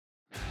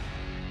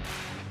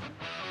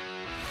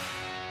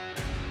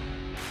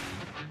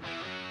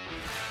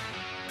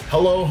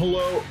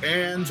Hello,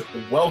 and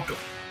welcome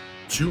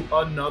to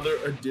another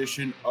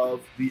edition of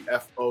the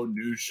FO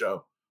News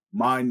Show.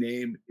 My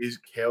name is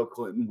Cale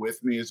Clinton.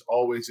 With me, as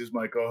always, is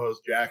my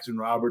co-host, Jackson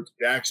Roberts.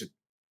 Jackson,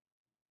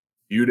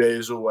 few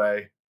days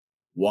away,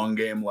 one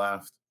game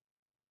left,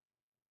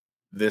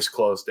 this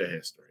close to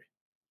history.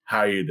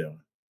 How you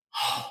doing?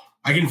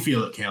 I can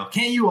feel it, Cale.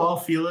 Can't you all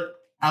feel it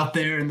out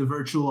there in the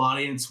virtual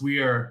audience?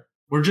 We're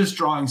just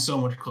drawing so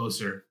much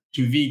closer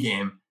to the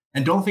game.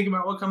 And don't think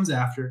about what comes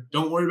after.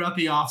 Don't worry about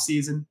the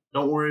offseason.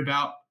 Don't worry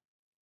about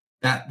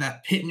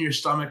that pit in your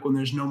stomach when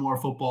there's no more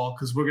football,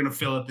 because we're going to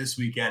fill it this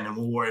weekend, and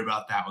we'll worry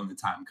about that when the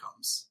time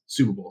comes.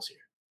 Super Bowl's here.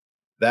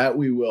 That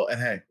we will. And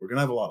hey, we're going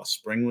to have a lot of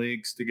spring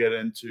leagues to get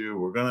into.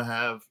 We're going to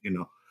have,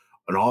 an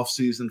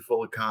offseason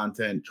full of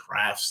content,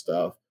 draft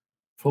stuff.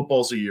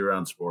 Football's a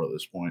year-round sport at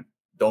this point.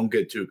 Don't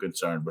get too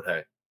concerned. But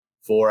hey,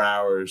 4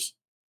 hours,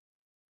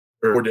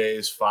 4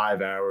 days,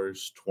 5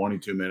 hours,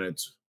 22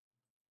 minutes.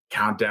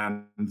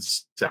 Countdown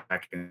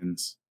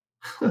seconds,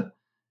 and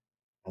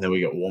then we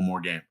get one more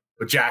game.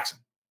 But Jackson,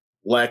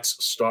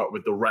 let's start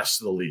with the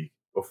rest of the league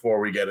before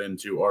we get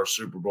into our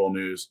Super Bowl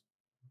news.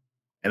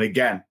 And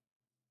again,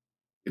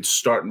 it's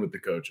starting with the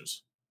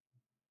coaches.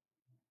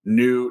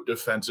 New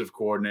defensive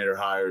coordinator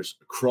hires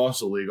across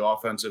the league,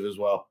 offensive as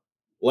well.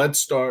 Let's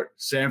start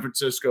San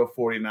Francisco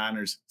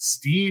 49ers.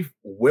 Steve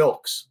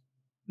Wilks,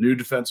 new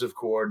defensive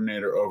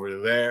coordinator over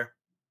there,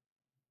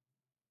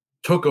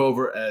 took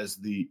over as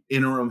the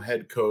interim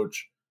head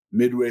coach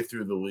midway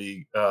through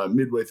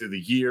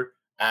the year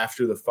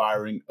after the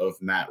firing of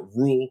Matt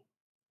Rule,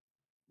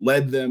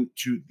 led them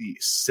to the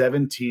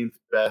 17th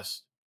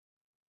best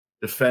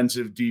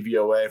defensive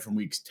DVOA from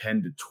weeks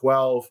 10 to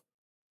 12.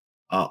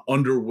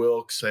 Under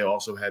Wilks, they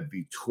also had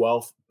the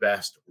 12th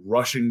best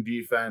rushing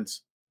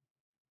defense.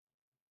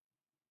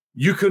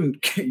 You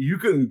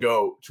couldn't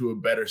go to a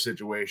better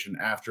situation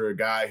after a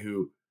guy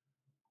who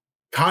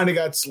kind of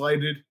got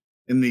slighted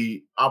in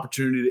the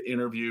opportunity to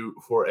interview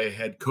for a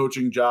head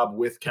coaching job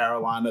with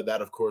Carolina.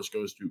 That, of course,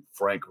 goes to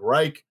Frank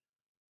Reich.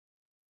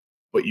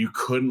 But you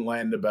couldn't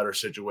land a better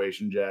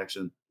situation,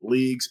 Jackson.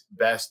 League's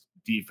best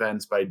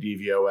defense by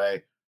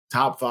DVOA.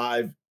 Top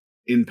 5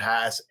 in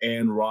pass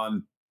and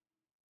run.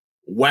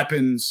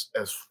 Weapons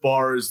as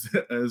far as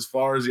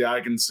the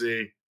eye can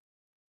see.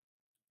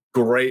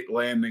 Great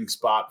landing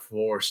spot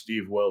for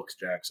Steve Wilks,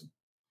 Jackson.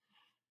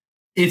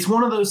 It's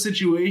one of those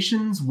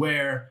situations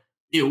where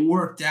it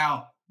worked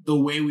out the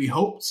way we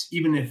hoped,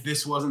 even if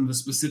this wasn't the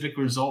specific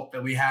result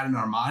that we had in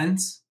our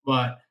minds.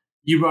 But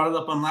you brought it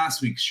up on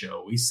last week's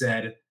show. We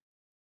said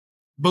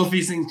both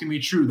these things can be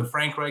true. The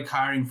Frank Reich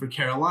hiring for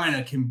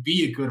Carolina can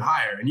be a good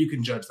hire, and you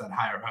can judge that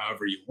hire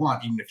however you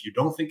want, even if you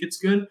don't think it's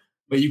good.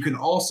 But you can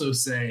also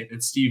say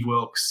that Steve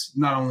Wilks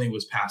not only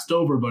was passed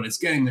over, but it's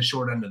getting the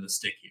short end of the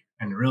stick here.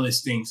 And it really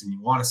stinks, and you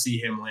want to see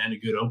him land a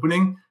good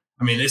opening.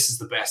 I mean, this is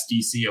the best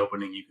DC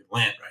opening you could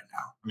land right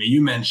now. I mean,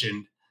 you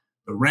mentioned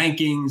the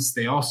rankings.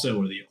 They also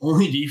were the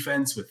only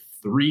defense with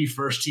 3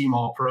 first-team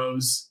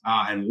All-Pros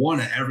and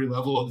 1 at every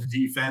level of the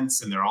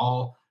defense, and they're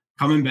all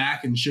coming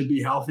back and should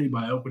be healthy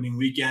by opening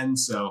weekend.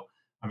 So,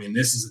 I mean,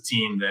 this is a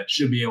team that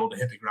should be able to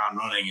hit the ground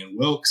running. And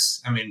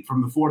Wilks, I mean,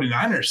 from the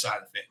 49ers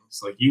side of things,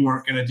 like, you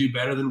weren't going to do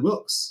better than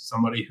Wilks,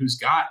 somebody who's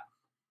got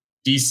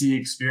DC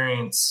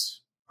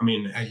experience. I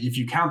mean, if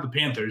you count the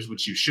Panthers,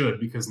 which you should,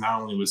 because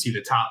not only was he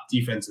the top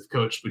defensive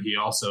coach, but he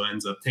also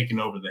ends up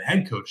taking over the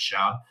head coach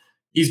job.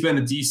 He's been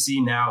a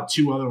DC now,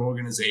 2 other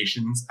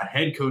organizations, a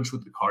head coach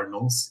with the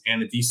Cardinals,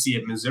 and a DC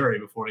at Missouri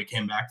before he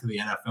came back to the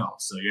NFL.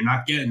 So you're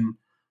not getting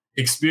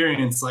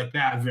experience like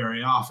that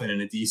very often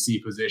in a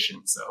DC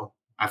position. So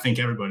I think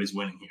everybody's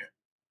winning here.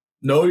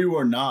 No, you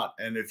are not.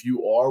 And if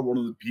you are one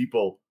of the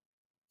people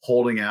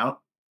holding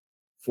out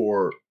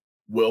for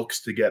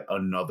Wilks to get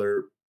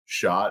another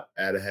shot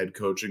at a head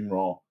coaching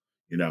role,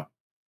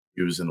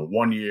 he was in a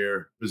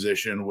 1-year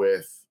position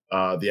with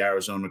the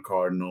Arizona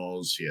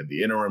Cardinals. He had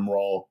the interim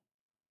role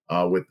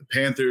with the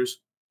Panthers.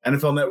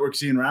 NFL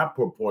Network's Ian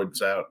Rappaport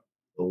points out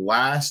the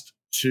last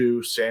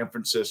 2 San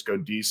Francisco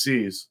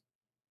DCs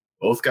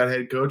both got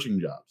head coaching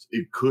jobs.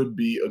 It could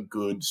be a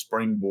good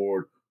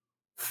springboard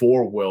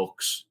for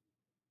Wilks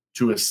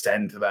to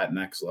ascend to that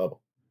next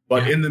level.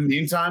 But in the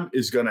meantime,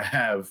 is going to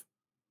have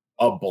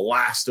a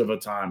blast of a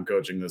time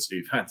coaching this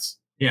defense.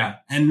 Yeah,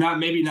 and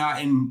maybe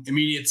not in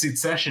immediate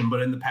succession,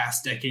 but in the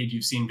past decade,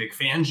 you've seen Vic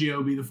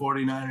Fangio be the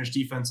 49ers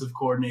defensive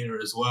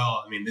coordinator as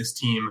well. I mean, this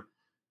team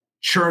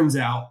churns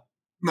out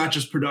not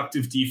just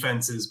productive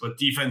defenses, but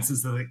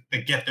defenses that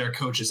get their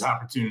coaches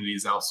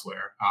opportunities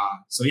elsewhere.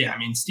 So, yeah, I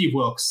mean, Steve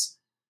Wilks,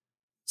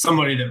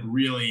 somebody that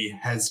really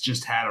has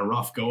just had a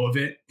rough go of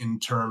it in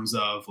terms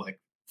of like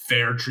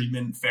fair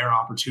treatment, fair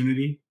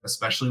opportunity,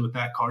 especially with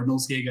that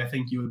Cardinals gig. I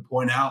think you would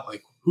point out,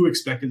 like, who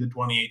expected the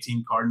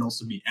 2018 Cardinals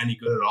to be any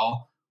good at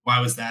all?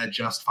 Why was that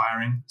just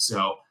firing?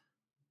 So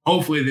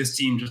hopefully this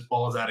team just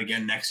balls out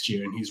again next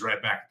year and he's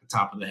right back at the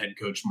top of the head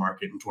coach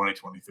market in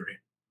 2023.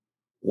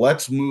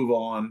 Let's move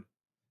on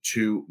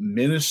to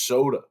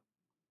Minnesota.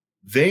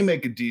 They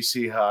make a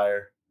DC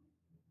hire,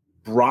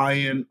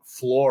 Brian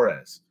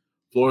Flores,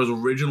 Flores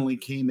originally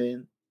came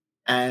in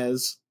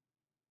as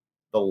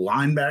the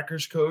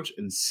linebackers coach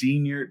and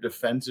senior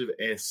defensive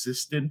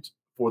assistant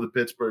for the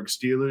Pittsburgh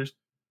Steelers.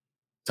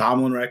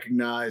 Tomlin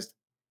recognized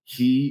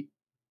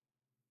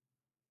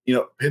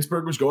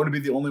Pittsburgh was going to be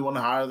the only one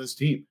to hire this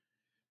team.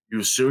 He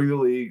was suing the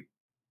league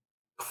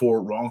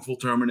for wrongful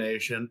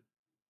termination.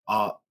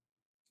 The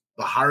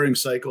hiring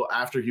cycle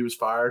after he was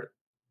fired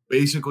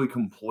basically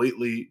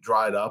completely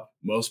dried up.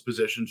 Most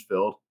positions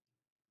filled.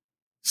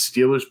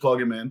 Steelers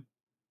plug him in.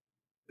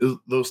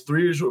 Those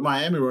 3 years with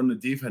Miami running the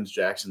defense,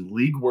 Jackson,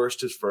 league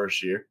worst his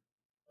first year,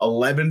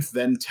 11th,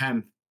 then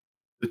 10th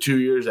the 2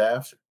 years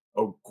after.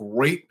 A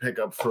great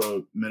pickup for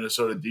a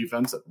Minnesota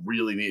defense that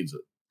really needs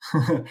it.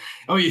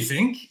 Oh, you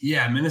think?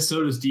 Yeah,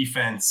 Minnesota's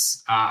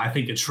defense, I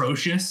think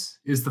atrocious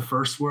is the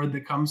first word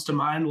that comes to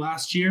mind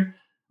last year.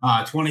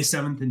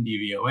 27th in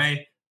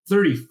DVOA,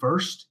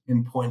 31st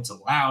in points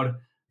allowed.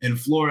 And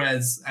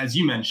Flores, as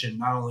you mentioned,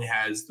 not only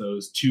has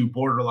those 2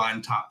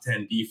 borderline top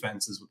 10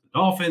 defenses with the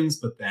Dolphins,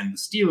 but then the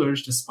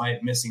Steelers,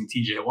 despite missing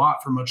TJ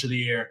Watt for much of the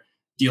year,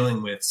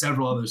 dealing with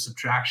several other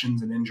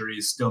subtractions and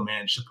injuries, still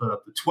managed to put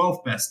up the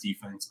 12th best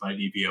defense by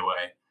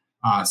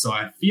DVOA. So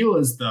I feel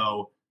as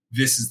though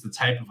this is the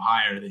type of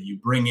hire that you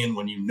bring in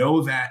when you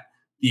know that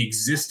the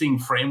existing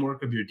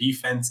framework of your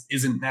defense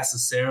isn't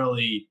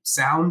necessarily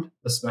sound,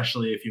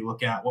 especially if you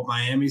look at what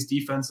Miami's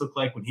defense looked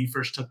like when he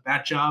first took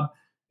that job.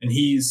 And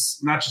he's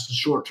not just a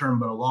short-term,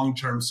 but a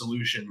long-term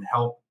solution,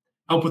 help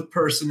with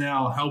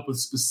personnel, help with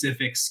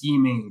specific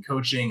scheming and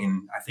coaching.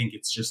 And I think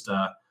it's just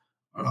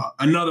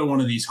another one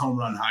of these home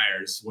run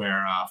hires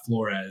where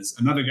Flores,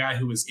 another guy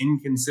who was in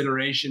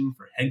consideration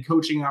for head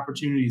coaching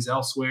opportunities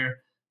elsewhere.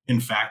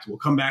 In fact, we'll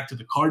come back to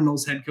the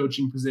Cardinals head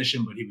coaching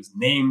position, but he was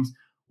named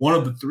one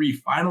of the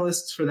 3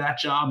 finalists for that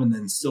job and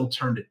then still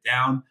turned it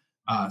down.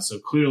 So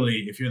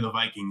clearly, if you're the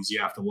Vikings, you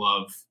have to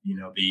love,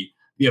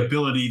 the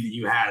ability that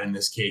you had in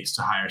this case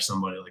to hire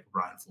somebody like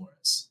Brian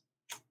Flores.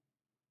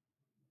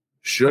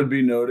 Should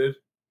be noted,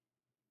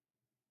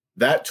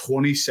 that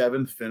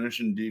 27th finish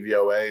in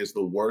DVOA is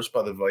the worst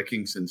by the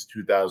Vikings since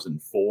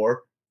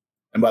 2004.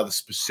 And by the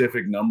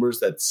specific numbers,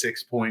 that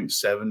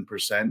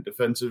 6.7%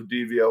 defensive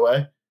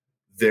DVOA,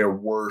 their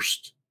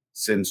worst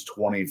since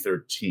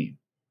 2013.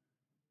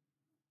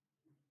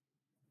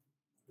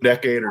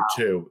 Decade or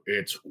two,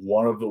 it's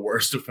one of the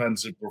worst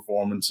defensive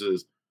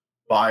performances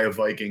by a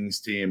Vikings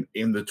team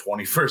in the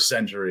 21st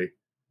century.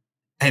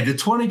 Hey, the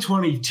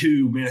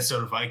 2022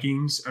 Minnesota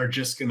Vikings are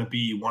just going to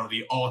be one of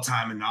the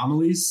all-time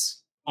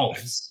anomalies,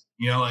 always.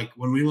 Like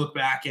when we look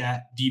back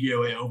at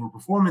DVOA over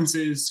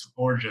performances,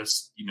 or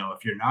just,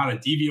 if you're not a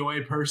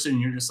DVOA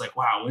person, you're just like,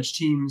 wow, which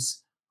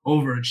teams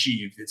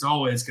overachieved? It's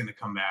always going to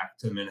come back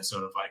to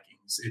Minnesota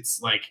Vikings.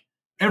 It's like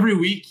every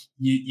week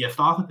you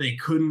thought that they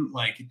couldn't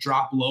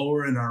drop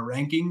lower in our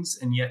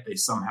rankings, and yet they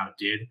somehow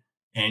did.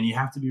 And you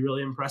have to be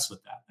really impressed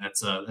with that.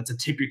 That's a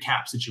tip your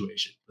cap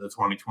situation for the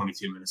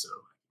 2022 Minnesota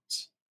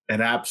Vikings.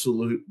 An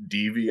absolute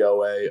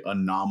DVOA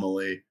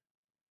anomaly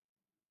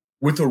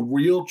with a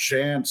real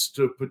chance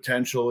to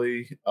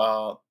potentially,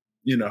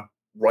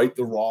 right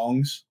the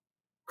wrongs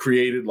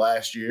created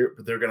last year,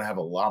 but they're going to have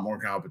a lot more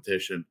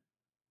competition.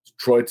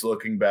 Detroit's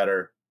looking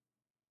better.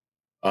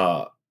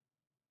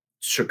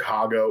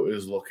 Chicago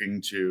is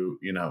looking to,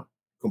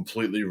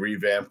 completely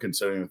revamp,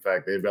 considering the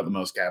fact they've got the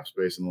most cap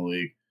space in the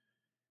league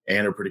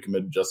and are pretty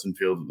committed to Justin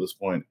Fields at this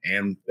point,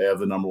 and they have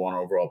the number 1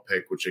 overall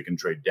pick, which they can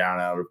trade down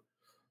out of.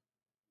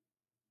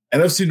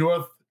 NFC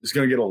North is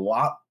going to get a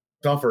lot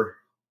tougher.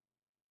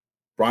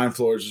 Brian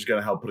Flores is going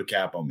to help put a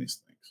cap on these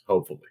things,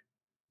 hopefully.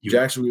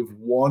 Jackson, we have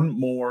one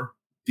more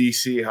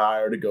DC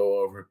hire to go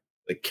over.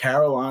 The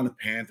Carolina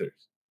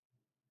Panthers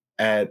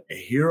add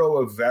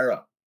Hiro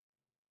Rivera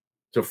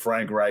to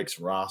Frank Reich's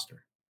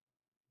roster.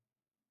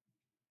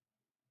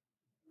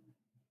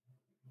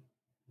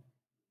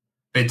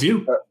 They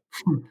do.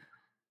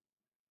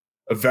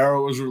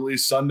 Rivera was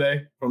released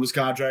Sunday from his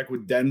contract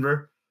with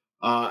Denver.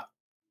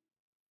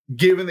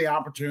 Given the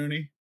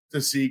opportunity to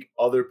seek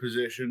other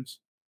positions,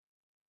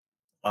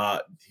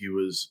 he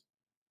was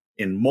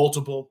in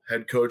multiple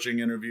head coaching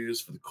interviews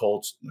for the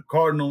Colts and the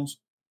Cardinals.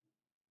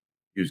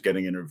 He was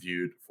getting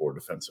interviewed for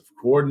defensive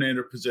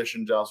coordinator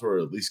positions elsewhere, or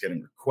at least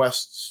getting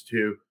requests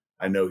to.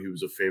 I know he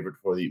was a favorite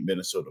for the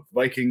Minnesota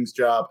Vikings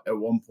job at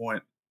one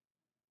point.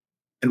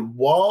 And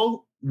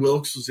while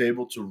Wilks was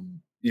able to,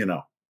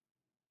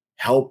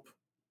 help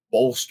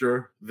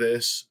bolster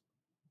this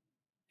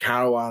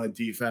Carolina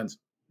defense,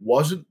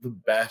 wasn't the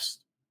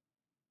best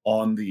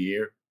on the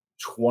year,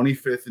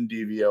 25th in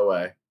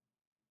DVOA.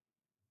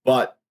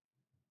 But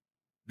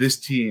this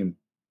team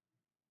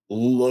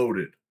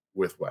loaded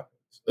with weapons.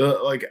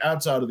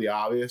 Outside of the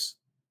obvious,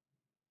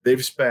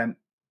 they've spent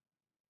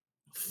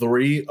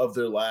 3 of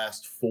their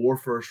last 4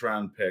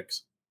 first-round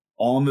picks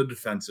on the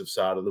defensive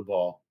side of the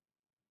ball.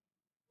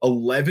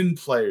 11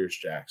 players,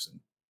 Jackson,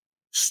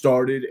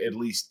 started at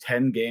least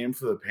 10 games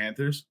for the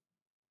Panthers.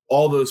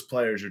 All those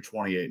players are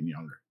 28 and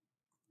younger.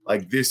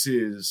 This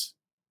is,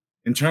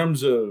 in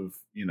terms of,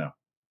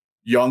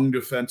 young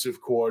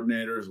defensive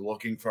coordinators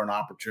looking for an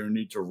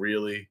opportunity to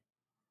really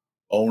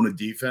own a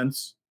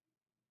defense,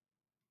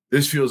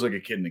 this feels like a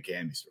kid in a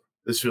candy store.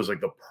 This feels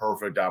like the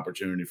perfect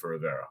opportunity for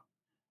Rivera.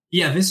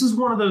 Yeah, this is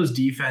one of those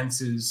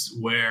defenses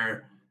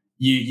where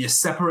you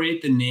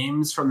separate the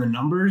names from the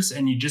numbers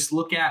and you just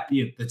look at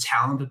the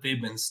talent that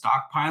they've been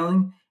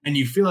stockpiling, and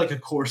you feel like a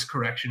course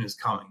correction is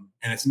coming.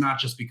 And it's not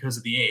just because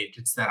of the age.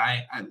 It's that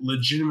I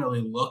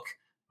legitimately look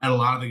at a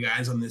lot of the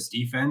guys on this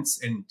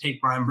defense and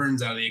take Brian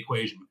Burns out of the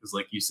equation because,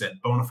 like you said,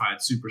 bona fide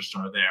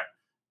superstar there.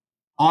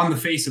 On the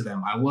face of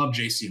them, I love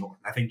J.C. Horn.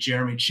 I think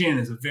Jeremy Chin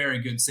is a very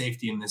good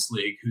safety in this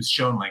league who's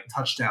shown like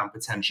touchdown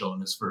potential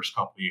in his first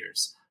couple of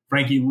years.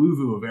 Frankie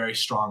Louvu, a very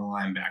strong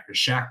linebacker.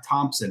 Shaq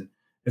Thompson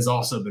has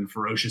also been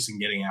ferocious in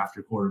getting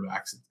after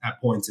quarterbacks at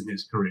points in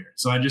his career.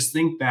 So I just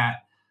think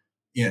that,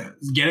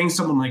 getting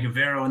someone like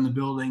Evero in the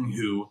building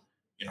who,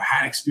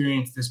 had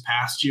experience this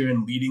past year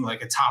in leading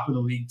like a top of the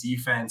league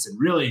defense, and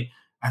really,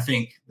 I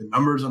think the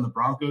numbers on the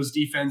Broncos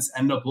defense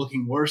end up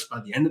looking worse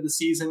by the end of the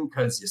season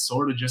because you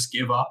sort of just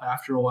give up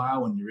after a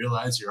while when you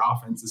realize your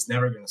offense is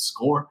never going to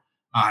score.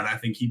 And I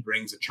think he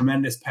brings a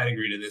tremendous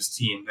pedigree to this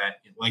team that,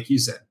 like you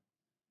said,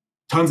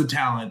 tons of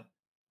talent,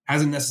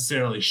 hasn't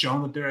necessarily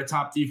shown that they're a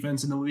top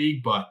defense in the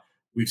league, but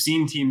we've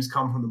seen teams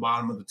come from the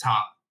bottom of the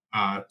top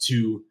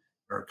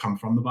come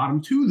from the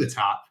bottom to the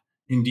top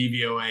in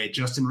DVOA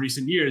just in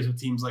recent years with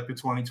teams like the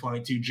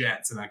 2022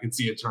 Jets. And I could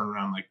see a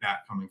turnaround like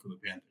that coming for the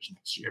Panthers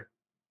next year.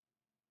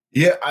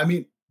 Yeah, I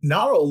mean,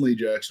 not only,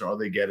 Jackson, are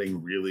they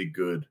getting really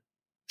good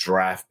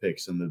draft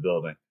picks in the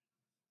building,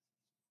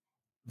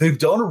 they've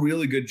done a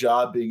really good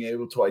job being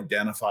able to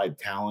identify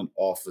talent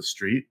off the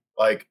street.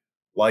 Like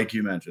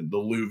you mentioned, the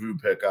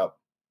Louvu pickup,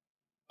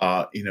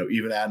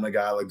 even adding a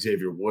guy like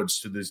Xavier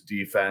Woods to this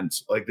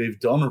defense. Like, they've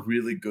done a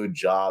really good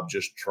job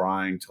just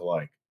trying to,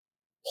 like,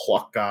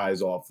 pluck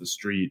guys off the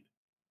street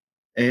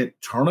and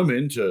turn them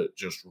into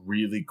just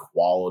really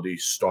quality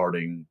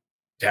starting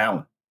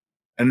talent.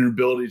 And an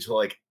ability to,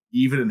 like,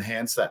 even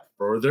enhance that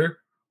further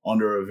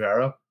under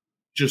Rivera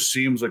just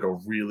seems like a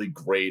really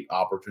great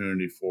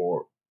opportunity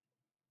for,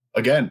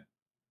 again,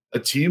 a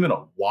team in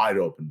a wide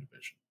open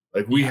division.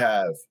 Like,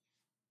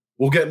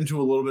 we'll get into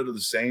a little bit of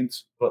the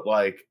Saints, but,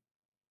 like,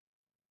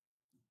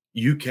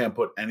 you can't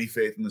put any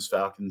faith in this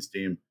Falcons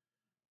team.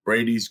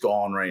 Brady's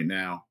gone right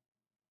now.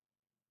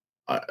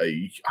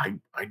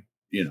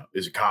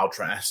 Is it Kyle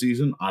Trask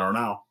season? I don't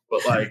know,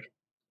 but like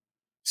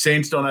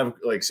Saints don't have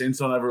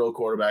a real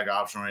quarterback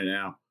option right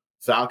now.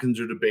 Falcons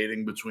are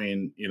debating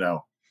between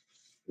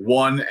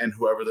one and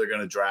whoever they're going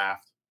to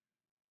draft.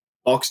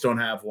 Bucs don't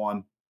have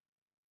one.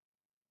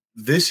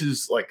 This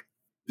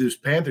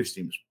Panthers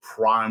team is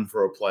prime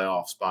for a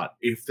playoff spot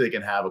if they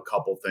can have a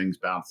couple things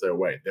bounce their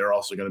way. They're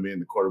also going to be in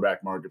the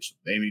quarterback market, so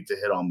they need to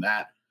hit on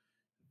that.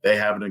 They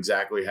haven't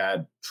exactly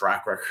had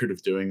track record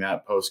of doing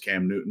that post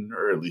Cam Newton,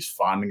 or at least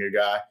finding a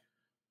guy.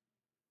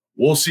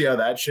 We'll see how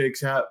that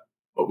shakes out,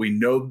 but we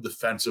know the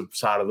defensive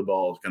side of the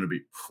ball is going to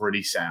be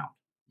pretty sound.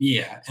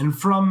 Yeah, and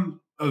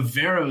from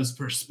Avero's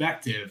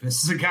perspective,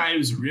 this is a guy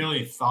who's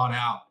really thought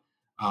out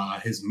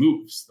his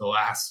moves the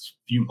last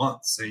few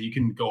months. So you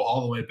can go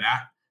all the way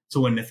back to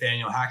when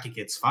Nathaniel Hackett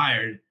gets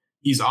fired.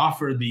 He's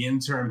offered the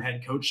interim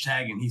head coach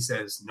tag, and he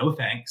says, no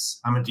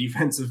thanks. I'm a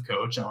defensive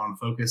coach. I want to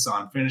focus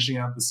on finishing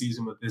out the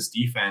season with this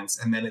defense.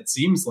 And then it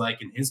seems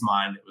like in his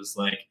mind, it was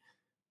like,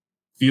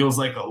 feels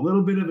like a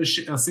little bit of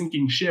a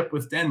sinking ship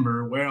with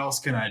Denver. Where else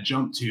can I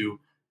jump to?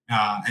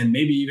 And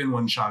maybe even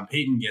when Sean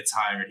Payton gets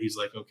hired, he's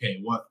like, okay,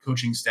 what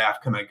coaching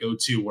staff can I go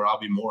to where I'll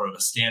be more of a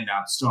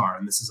standout star?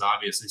 And this is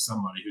obviously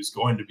somebody who's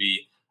going to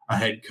be a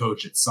head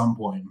coach at some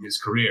point in his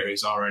career.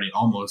 He's already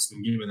almost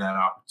been given that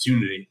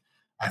opportunity.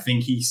 I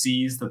think he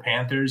sees the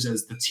Panthers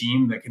as the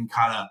team that can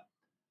kind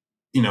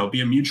of,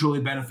 be a mutually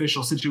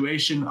beneficial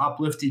situation,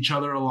 uplift each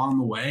other along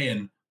the way,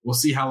 and we'll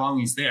see how long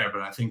he's there.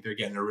 But I think they're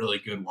getting a really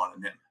good one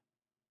in him.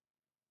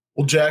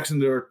 Well, Jackson,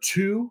 there are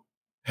 2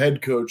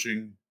 head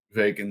coaching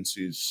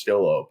vacancies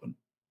still open.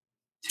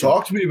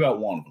 Talk to me about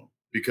one of them,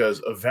 because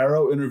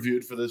Evero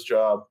interviewed for this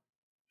job,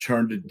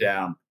 turned it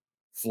down.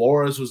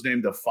 Flores was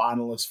named a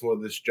finalist for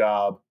this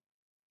job,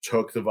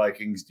 took the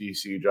Vikings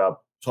DC job.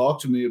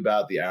 Talk to me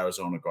about the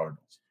Arizona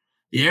Cardinals.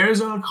 The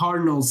Arizona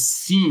Cardinals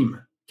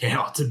seem,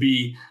 Kale, to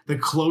be the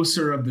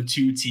closer of the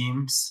 2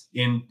 teams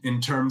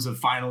in terms of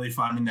finally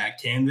finding that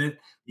candidate.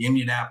 The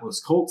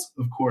Indianapolis Colts,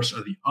 of course,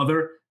 are the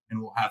other,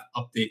 and we'll have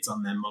updates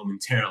on them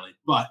momentarily.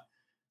 But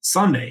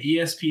Sunday,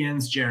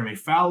 ESPN's Jeremy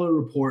Fowler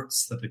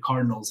reports that the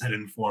Cardinals had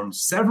informed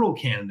several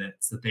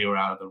candidates that they were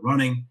out of the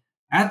running.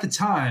 At the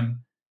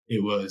time,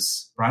 it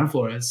was Brian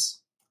Flores,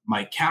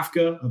 Mike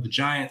Kafka of the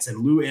Giants,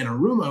 and Lou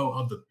Anarumo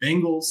of the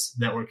Bengals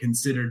that were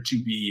considered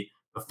to be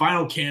the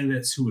final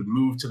candidates who would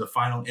move to the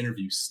final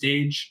interview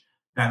stage.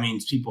 That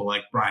means people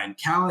like Brian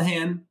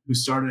Callahan, who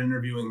started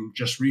interviewing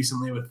just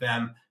recently with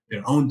them,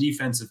 their own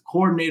defensive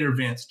coordinator,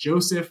 Vance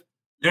Joseph.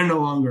 They're no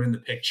longer in the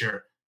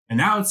picture. And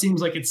now it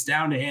seems like it's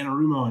down to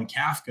Anarumo and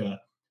Kafka.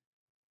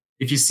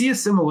 If you see a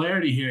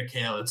similarity here,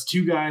 Kale, it's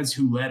 2 guys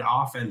who led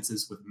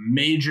offenses with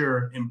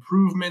major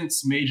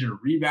improvements, major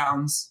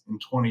rebounds in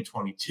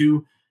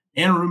 2022.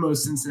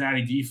 Anarumo's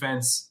Cincinnati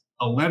defense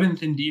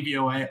 11th in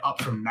DVOA,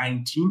 up from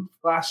 19th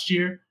last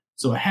year.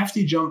 So a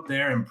hefty jump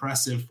there,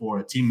 impressive for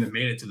a team that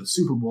made it to the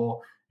Super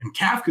Bowl. And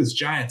Kafka's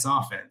Giants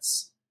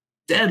offense,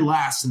 dead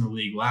last in the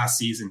league last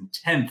season,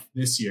 10th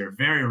this year,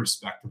 very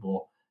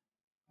respectable.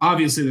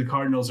 Obviously, the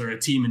Cardinals are a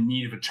team in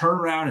need of a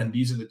turnaround, and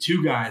these are the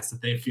two guys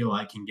that they feel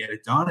like can get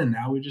it done. And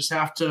now we just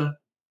have to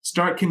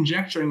start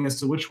conjecturing as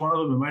to which one of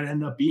them it might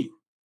end up being.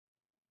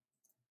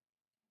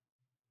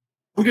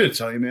 I'm going to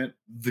tell you, man,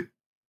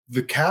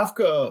 the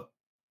Kafka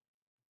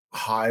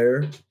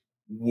hire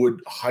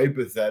would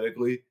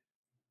hypothetically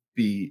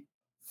be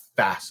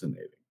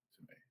fascinating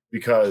to me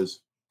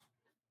because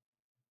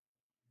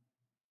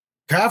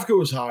Kafka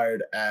was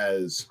hired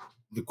as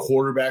the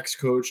quarterback's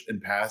coach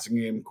and passing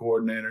game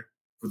coordinator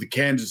for the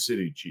Kansas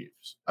City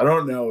Chiefs. I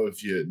don't know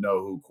if you know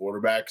who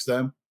quarterbacks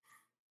them,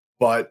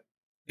 but,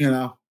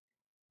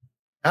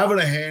 having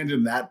a hand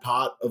in that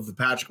pot of the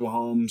Patrick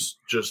Mahomes,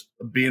 just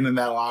being in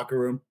that locker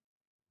room,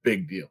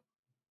 big deal.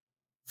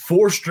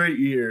 4 straight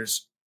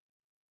years,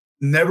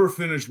 never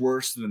finished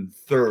worse than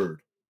 3rd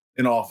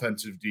in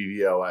offensive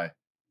DVOA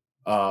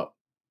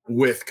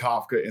with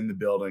Kafka in the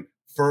building.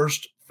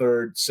 1st,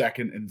 3rd,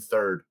 2nd, and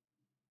 3rd,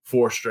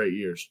 4 straight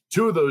years.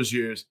 2 of those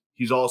years,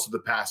 he's also the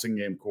passing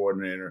game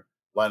coordinator,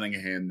 lending a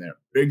hand there.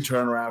 Big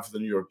turnaround for the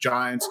New York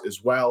Giants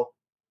as well.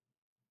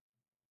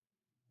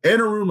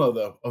 Anarumo,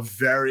 though, a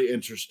very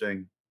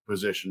interesting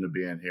position to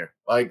be in here.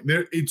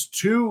 It's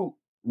 2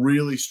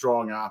 really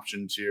strong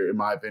options here, in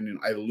my opinion.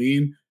 I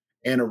lean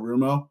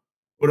Anarumo,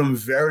 but I'm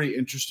very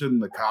interested in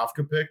the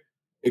Kafka pick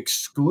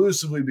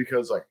exclusively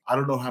because, I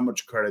don't know how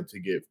much credit to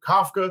give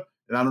Kafka,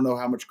 and I don't know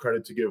how much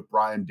credit to give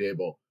Brian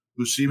Daboll,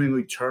 who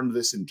seemingly turned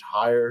this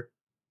entire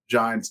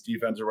Giants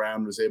defense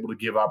around, was able to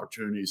give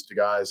opportunities to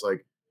guys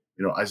like,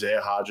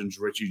 Isaiah Hodgins,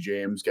 Richie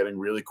James, getting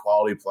really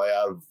quality play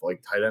out of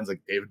tight ends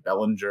like David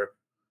Bellinger.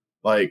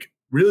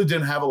 Really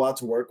didn't have a lot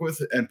to work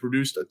with and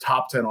produced a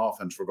top 10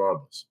 offense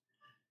regardless.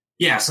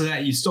 Yeah, so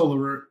that you stole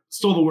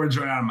the words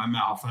right out of my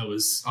mouth. I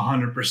was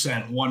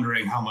 100%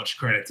 wondering how much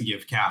credit to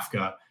give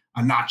Kafka,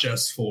 not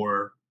just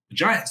for the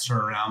Giants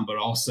turnaround, but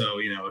also,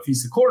 if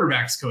he's the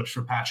quarterback's coach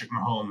for Patrick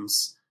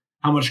Mahomes,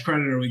 how much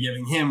credit are we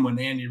giving him when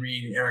Andy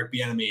Reid, Eric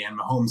Bieniemy, and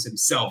Mahomes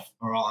himself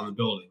are all in the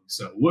building?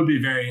 So would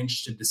be very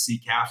interested to see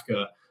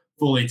Kafka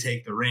fully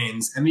take the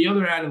reins. And the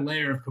other added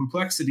layer of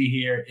complexity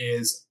here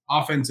is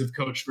offensive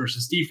coach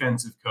versus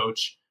defensive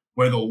coach,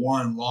 where the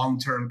one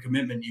long-term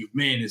commitment you've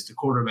made is to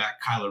quarterback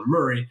Kyler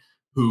Murray,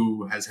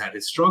 who has had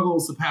his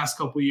struggles the past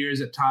couple of years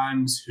at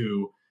times,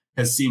 who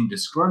has seemed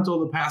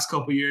disgruntled the past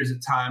couple of years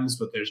at times,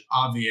 but there's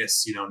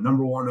obvious,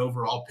 number 1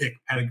 overall pick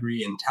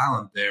pedigree and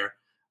talent there.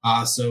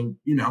 So,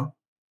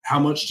 how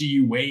much do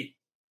you wait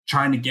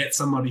trying to get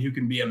somebody who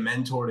can be a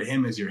mentor to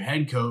him as your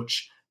head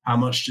coach? How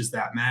much does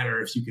that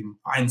matter if you can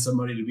find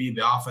somebody to be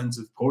the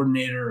offensive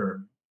coordinator,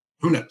 or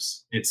who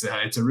knows? It's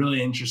a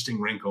really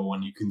interesting wrinkle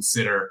when you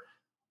consider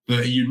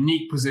the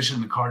unique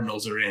position the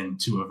Cardinals are in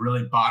to have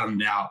really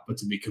bottomed out, but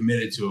to be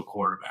committed to a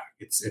quarterback.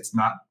 It's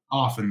not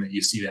often that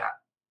you see that.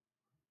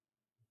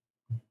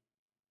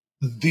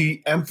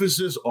 The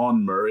emphasis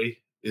on Murray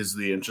is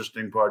the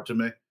interesting part to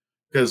me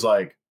because,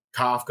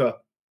 Kafka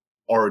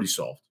already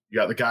solved. You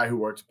got the guy who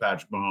works with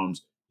Patrick Mahomes.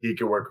 He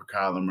can work with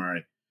Kyler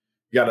Murray.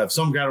 You got to have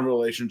some kind of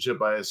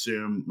relationship, I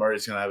assume.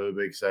 Murray's going to have a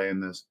big say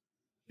in this.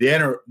 The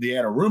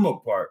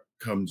Anarumo part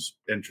comes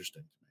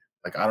interesting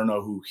to me. I don't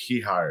know who he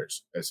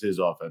hires as his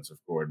offensive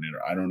coordinator.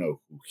 I don't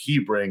know who he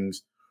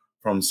brings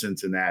from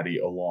Cincinnati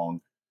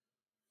along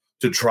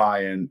to try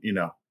and,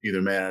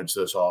 either manage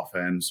this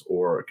offense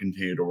or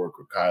continue to work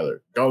with Kyler.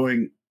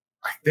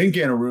 I think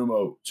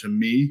Anarumo, to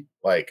me,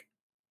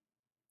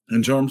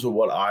 in terms of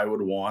what I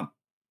would want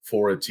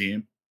for a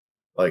team,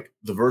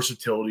 the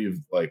versatility of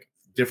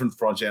different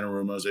fronts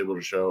Anarumo is able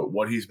to show,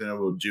 what he's been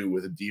able to do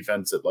with a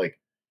defense that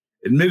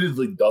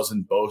admittedly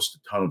doesn't boast a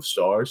ton of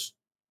stars.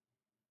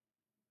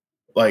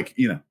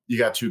 You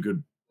got 2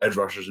 good edge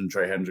rushers in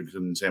Trey Hendrickson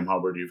and Sam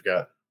Hubbard. You've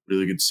got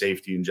really good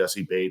safety in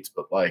Jesse Bates,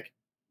 but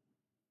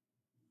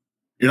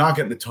you're not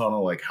getting a ton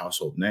of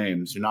household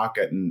names. You're not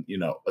getting,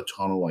 a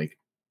ton of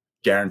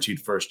guaranteed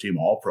first team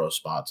all-pro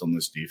spots on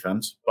this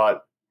defense,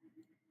 but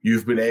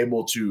you've been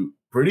able to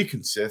pretty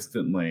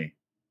consistently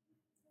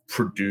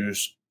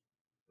produce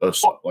a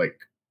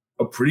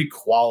pretty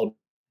quality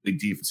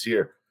defense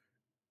here.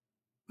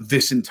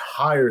 This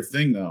entire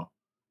thing, though,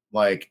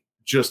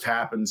 just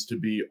happens to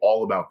be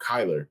all about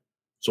Kyler.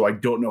 So I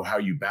don't know how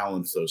you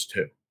balance those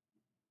 2.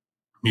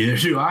 Neither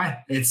do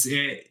I.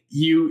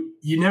 You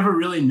never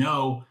really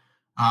know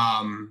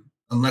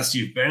unless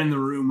you've been in the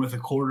room with a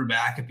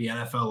quarterback at the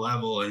NFL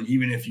level. And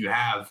even if you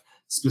have,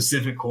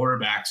 specific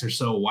quarterbacks are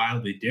so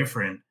wildly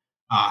different,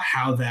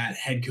 how that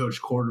head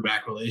coach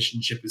quarterback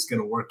relationship is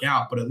going to work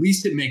out. But at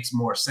least it makes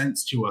more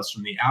sense to us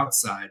from the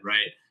outside,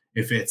 right?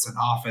 If it's an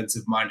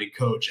offensive minded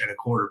coach and a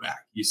quarterback,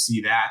 you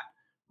see that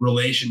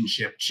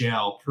relationship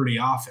gel pretty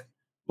often.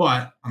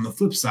 But on the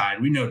flip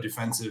side, we know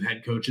defensive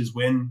head coaches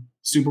win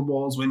Super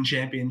Bowls, win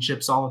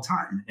championships all the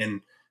time.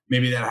 And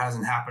maybe that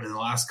hasn't happened in the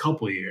last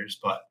couple of years,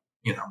 but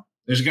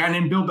there's a guy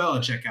named Bill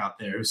Belichick out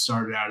there who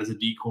started out as a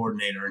D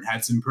coordinator and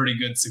had some pretty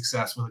good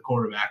success with a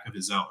quarterback of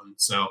his own.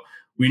 So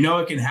we know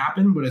it can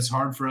happen, but it's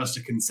hard for us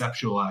to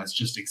conceptualize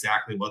just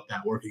exactly what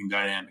that working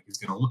dynamic is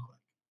going to look like.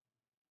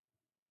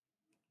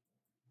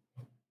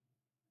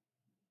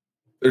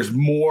 There's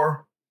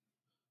more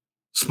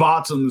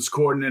spots on this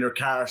coordinator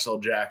carousel,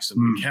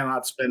 Jackson. We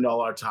cannot spend all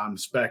our time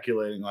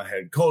speculating on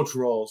head coach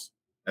roles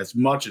as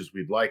much as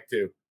we'd like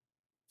to.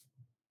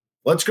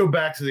 Let's go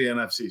back to the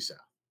NFC South.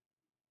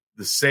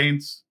 The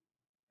Saints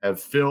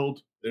have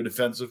filled their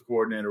defensive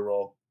coordinator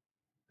role.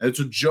 And it's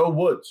with Joe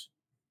Woods,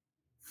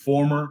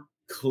 former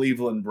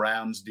Cleveland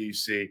Browns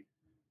DC,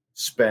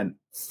 spent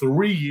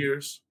 3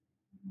 years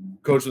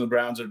coaching the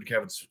Browns under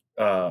Kevin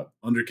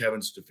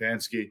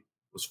Stefanski,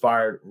 was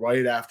fired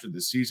right after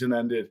the season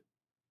ended.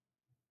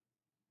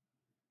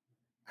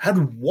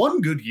 Had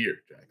one good year,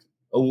 Jackson.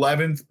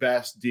 11th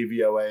best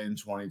DVOA in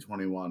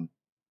 2021.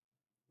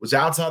 Was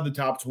outside the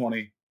top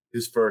 20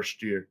 his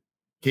first year.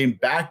 Came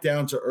back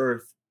down to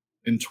earth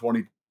in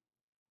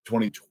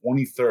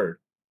 23rd.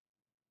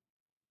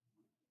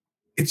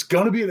 It's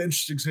going to be an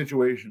interesting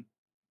situation.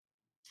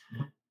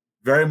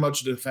 Very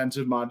much a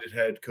defensive-minded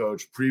head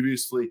coach.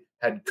 Previously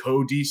had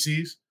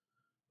co-DCs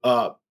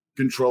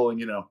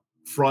controlling,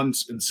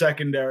 fronts and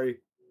secondary.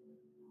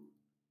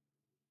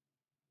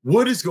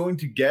 Woods is going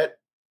to get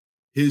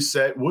his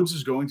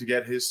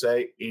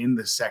say in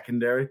the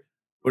secondary.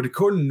 But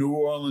according to New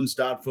Orleans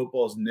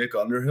Football's Nick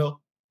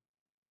Underhill,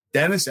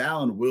 Dennis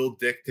Allen will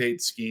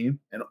dictate scheme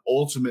and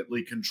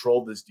ultimately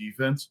control this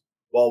defense,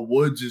 while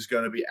Woods is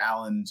going to be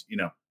Allen's,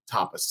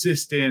 top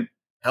assistant,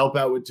 help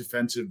out with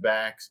defensive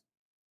backs.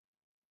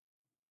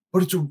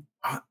 But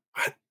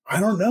I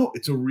don't know.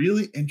 It's a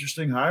really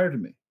interesting hire to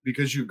me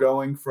because you're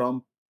going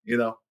from,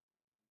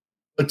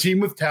 a team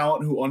with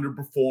talent who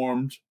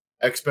underperformed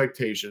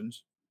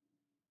expectations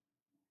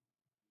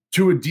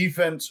to a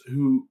defense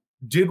who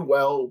did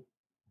well,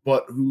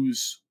 but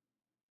whose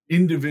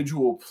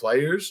individual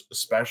players,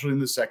 especially in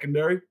the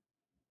secondary,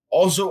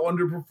 also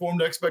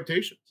underperformed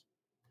expectations.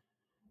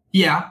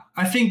 Yeah,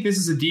 I think this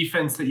is a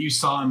defense that you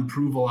saw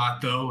improve a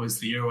lot, though, as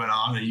the year went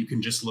on. And you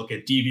can just look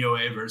at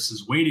DVOA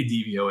versus weighted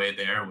DVOA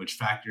there, which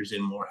factors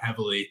in more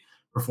heavily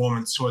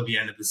performance toward the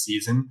end of the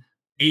season.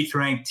 8th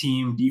ranked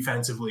team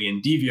defensively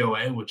in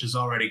DVOA, which is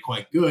already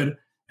quite good,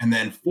 and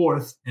then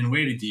 4th in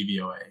weighted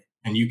DVOA.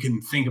 And you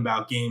can think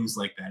about games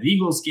like that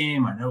Eagles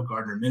game. I know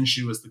Gardner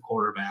Minshew was the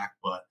quarterback,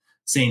 but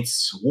Saints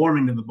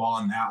swarming to the ball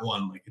in that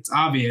one. Like, it's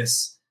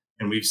obvious.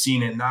 And we've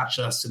seen it not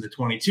just in the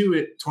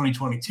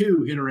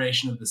 2022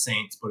 iteration of the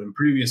Saints, but in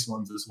previous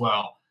ones as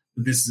well.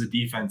 That this is a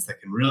defense that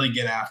can really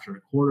get after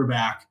a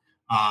quarterback.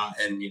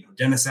 And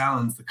Dennis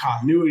Allen's the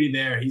continuity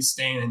there. He's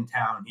staying in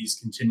town. He's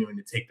continuing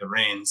to take the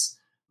reins.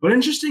 But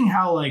interesting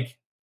how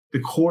the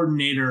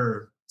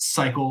coordinator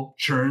cycle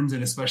churns,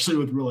 and especially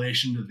with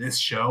relation to this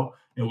show.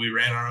 And we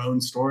ran our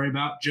own story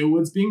about Joe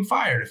Woods being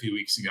fired a few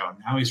weeks ago.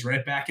 Now he's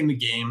right back in the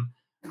game.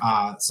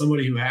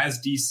 Somebody who has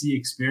DC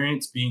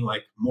experience, being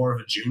more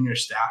of a junior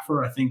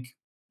staffer, I think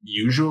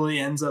usually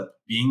ends up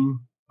being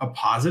a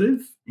positive.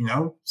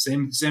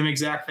 Same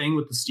exact thing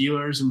with the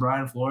Steelers and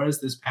Brian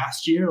Flores this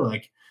past year.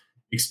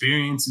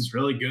 Experience is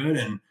really good,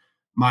 and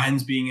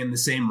minds being in the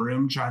same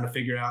room trying to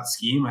figure out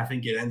scheme, I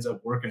think it ends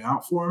up working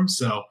out for him.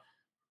 So,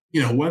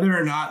 whether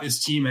or not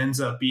this team ends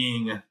up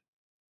being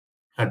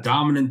a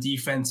dominant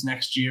defense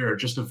next year or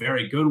just a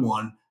very good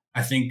one,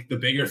 I think the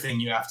bigger thing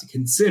you have to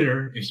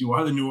consider if you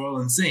are the New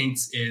Orleans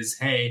Saints is,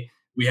 hey,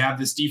 we have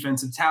this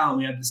defensive talent.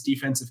 We have this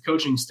defensive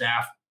coaching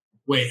staff.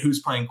 Wait,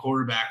 who's playing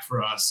quarterback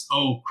for us?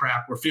 Oh,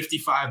 crap. We're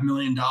 $55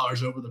 million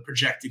over the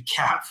projected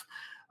cap.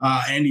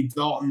 Andy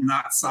Dalton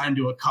not signed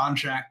to a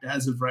contract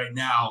as of right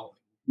now.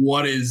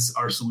 What is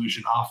our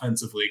solution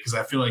offensively? Because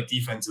I feel like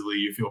defensively,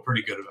 you feel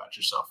pretty good about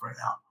yourself right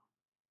now.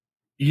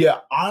 Yeah,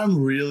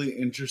 I'm really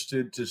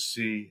interested to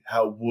see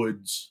how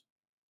Woods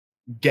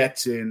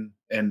gets in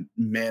and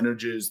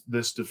manages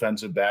this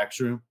defensive backs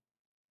room,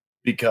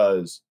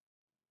 because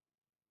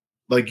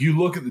you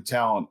look at the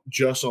talent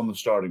just on the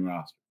starting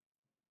roster: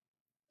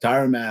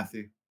 Tyrann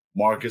Mathieu,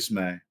 Marcus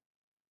May,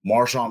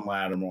 Marshawn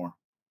Lattimore,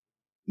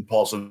 and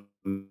Paulson.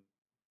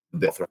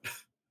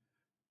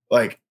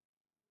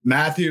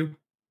 Mathieu,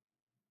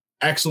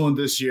 excellent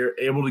this year,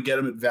 able to get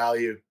him at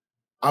value.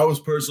 I was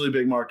personally a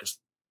big Marcus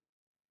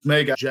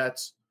May guy.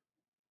 Jets.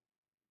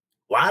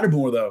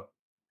 Lattimore, though,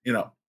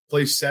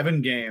 plays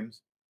 7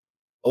 games,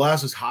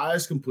 allows his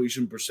highest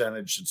completion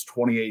percentage since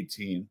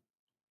 2018.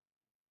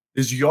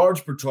 His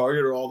yards per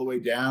target are all the way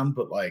down,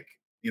 but a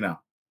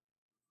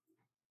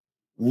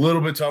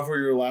little bit tougher.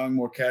 You're allowing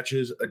more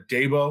catches.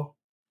 Adebo,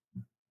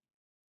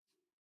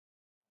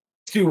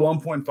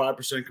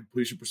 1.5%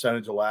 completion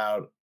percentage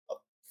allowed,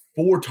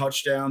 4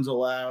 touchdowns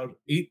allowed,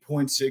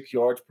 8.6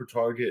 yards per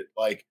target.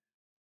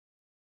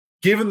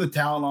 Given the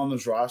talent on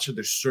this roster,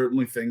 there's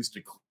certainly things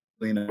to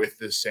clean up with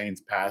this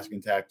Saints passing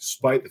attack,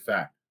 despite the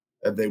fact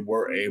that they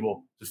were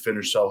able to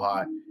finish so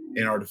high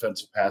in our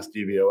defensive pass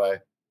DVOA.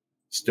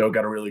 Still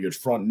got a really good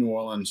front in New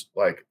Orleans.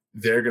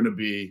 They're going to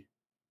be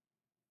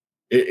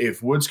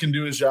If Woods can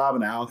do his job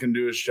and Allen can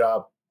do his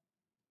job,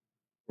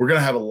 we're going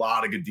to have a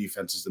lot of good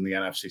defenses in the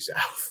NFC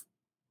South.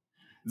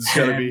 This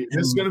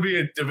is going to be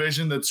a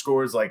division that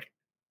scores like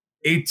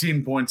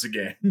 18 points a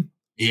game.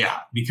 Yeah,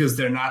 because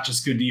they're not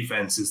just good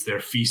defenses.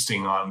 They're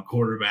feasting on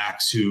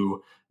quarterbacks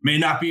who may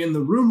not be in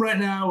the room right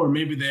now, or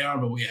maybe they are,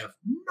 but we have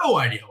no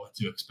idea what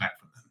to expect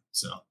from them.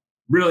 So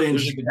really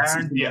interesting to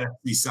see the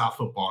NFC South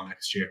football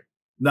next year.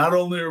 Not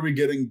only are we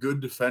getting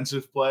good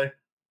defensive play,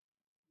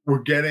 we're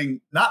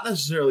getting not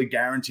necessarily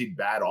guaranteed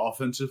bad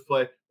offensive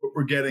play, but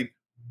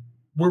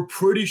we're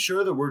pretty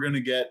sure that we're going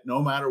to get,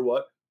 no matter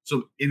what,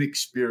 some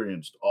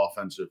inexperienced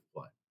offensive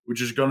play,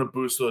 which is going to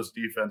boost those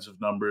defensive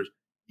numbers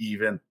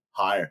even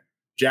higher.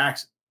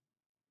 Jackson,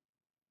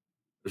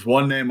 there's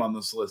one name on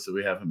this list that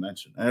we haven't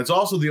mentioned, and it's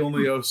also the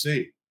only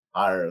OC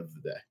hire of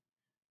the day.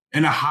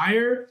 And a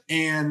hire,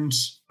 and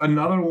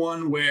another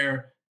one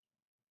where,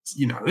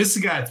 this is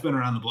a guy that's been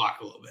around the block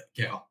a little bit,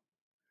 Kale.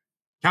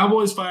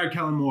 Cowboys fired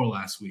Kellen Moore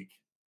last week.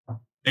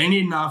 They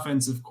need an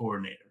offensive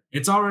coordinator.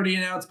 It's already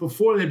announced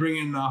before they bring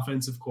in an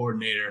offensive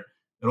coordinator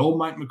that old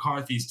Mike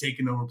McCarthy's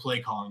taking over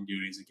play calling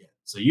duties again.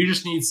 So you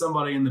just need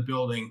somebody in the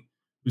building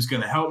who's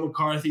going to help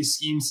McCarthy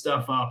scheme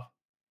stuff up.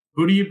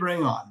 Who do you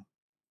bring on?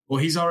 Well,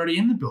 he's already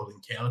in the building,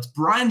 Kale. It's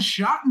Brian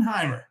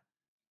Schottenheimer.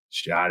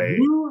 Schotty.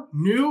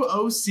 New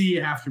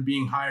OC after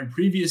being hired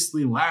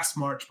previously last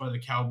March by the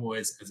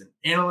Cowboys as an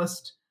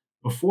analyst.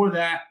 Before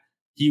that,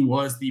 he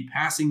was the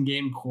passing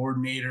game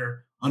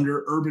coordinator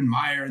under Urban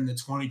Meyer in the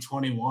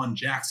 2021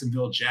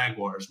 Jacksonville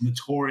Jaguars.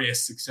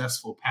 Notorious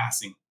successful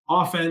passing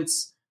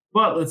offense.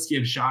 But let's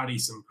give Schotty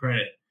some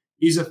credit.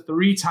 He's a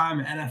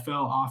 3-time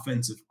NFL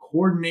offensive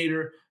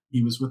coordinator.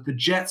 He was with the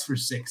Jets for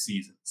 6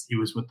 seasons. He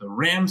was with the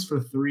Rams for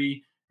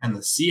 3 and the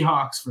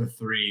Seahawks for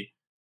 3.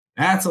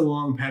 That's a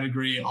long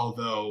pedigree,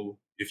 although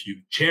if you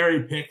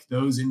cherry pick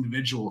those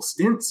individual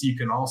stints, you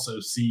can also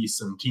see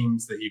some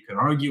teams that you can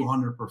argue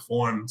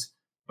underperformed.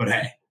 But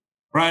hey,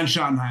 Brian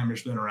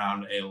Schottenheimer's been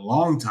around a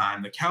long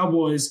time. The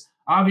Cowboys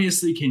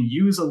obviously can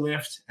use a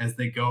lift as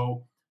they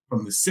go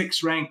from the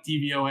 6th-ranked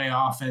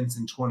DVOA offense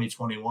in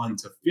 2021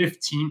 to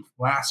 15th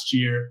last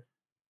year.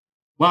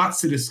 Lots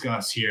to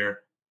discuss here.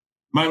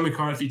 Mike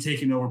McCarthy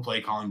taking over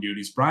play calling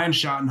duties. Brian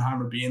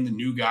Schottenheimer being the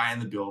new guy in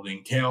the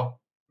building. Kale,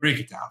 break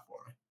it down for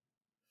me.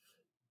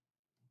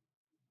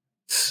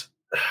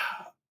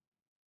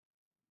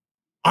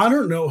 I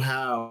don't know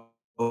how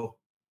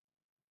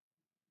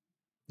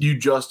you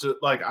just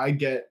I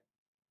get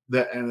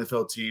that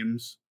NFL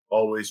teams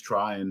always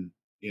try and,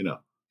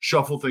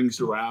 shuffle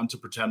things around to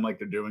pretend like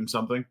they're doing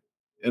something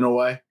in a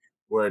way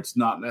where it's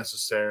not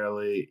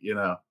necessarily,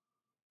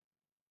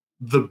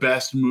 the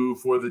best move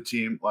for the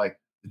team. Like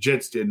the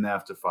Jets didn't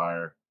have to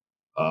fire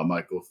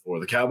Michael LaFleur.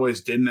 The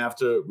Cowboys didn't have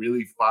to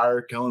really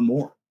fire Kellen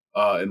Moore,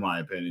 in my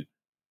opinion.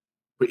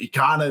 But you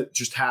kind of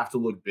just have to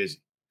look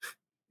busy.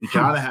 You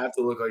kind of have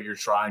to look like you're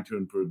trying to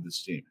improve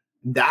this team.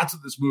 And that's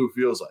what this move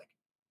feels like.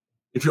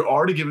 If you're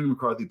already giving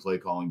McCarthy play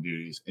calling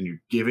duties and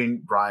you're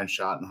giving Brian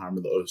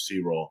Schottenheimer the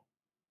OC role,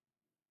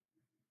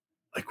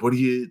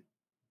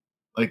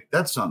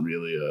 that's not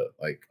really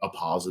a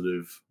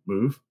positive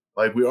move.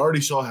 Like we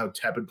already saw how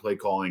tepid play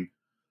calling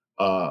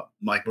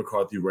Mike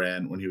McCarthy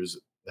ran when he was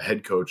the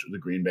head coach of the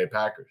Green Bay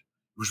Packers,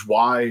 which is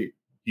why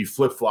he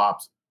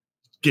flip-flopped,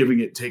 giving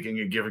it, taking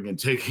it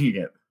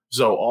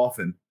so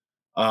often.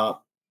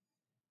 But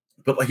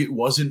it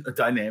wasn't a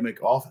dynamic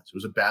offense. It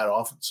was a bad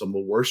offense. Some of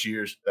the worst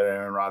years that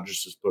Aaron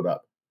Rodgers has put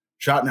up.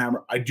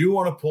 Schottenheimer, I do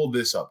want to pull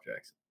this up,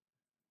 Jackson.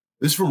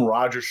 This is from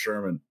Roger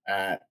Sherman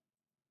at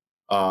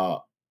I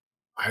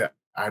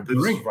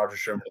believe this is Roger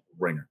Sherman at the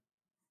Ringer.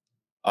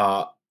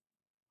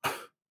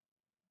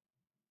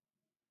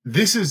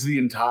 This is the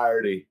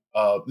entirety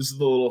of this is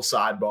the little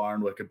sidebar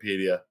in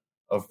Wikipedia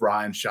of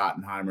Brian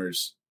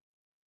Schottenheimer's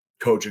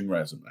coaching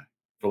resume,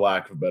 for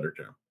lack of a better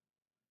term.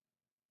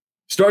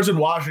 Starts in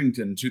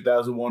Washington,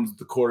 2001 as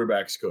the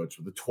quarterback's coach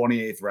with the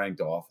 28th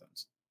ranked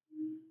offense.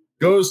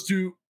 Goes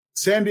to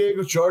San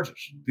Diego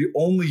Chargers, the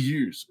only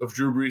years of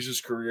Drew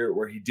Brees' career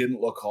where he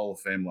didn't look Hall of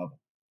Fame level.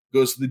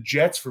 Goes to the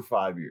Jets for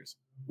 5 years.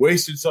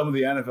 Wasted some of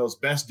the NFL's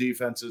best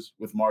defenses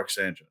with Mark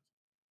Sanchez.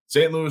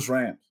 St. Louis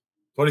Rams,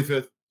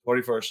 25th,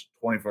 21st,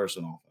 21st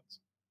in offense.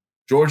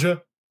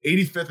 Georgia,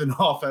 85th in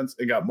offense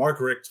and got Mark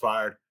Richt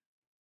fired.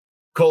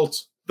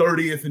 Colts,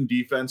 30th in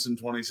defense in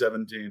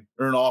 2017,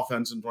 or in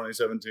offense in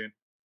 2017.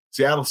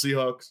 Seattle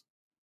Seahawks.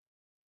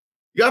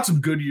 You got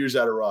some good years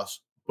out of Russ,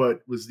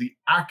 but was the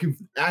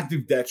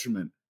active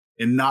detriment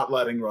in not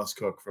letting Russ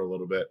cook for a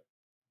little bit.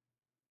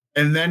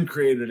 And then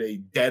created a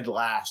dead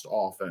last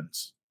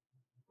offense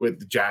with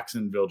the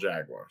Jacksonville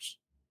Jaguars.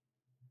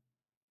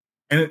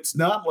 And it's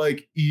not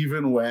like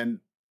even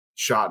when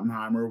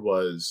Schottenheimer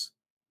was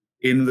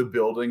in the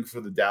building for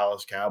the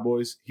Dallas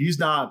Cowboys, he's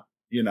not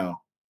reinventing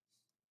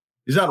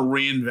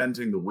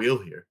the wheel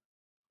here.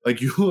 Like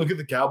you look at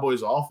the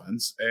Cowboys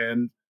offense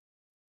and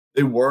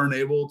they weren't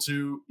able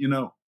to,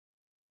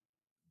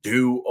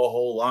 do a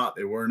whole lot.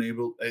 They weren't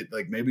able,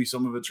 maybe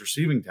some of it's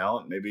receiving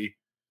talent. Maybe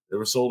they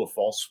were sold a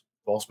false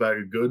bag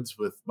of goods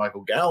with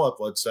Michael Gallup,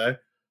 let's say.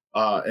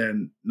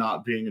 and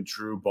not being a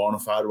true bona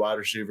fide wide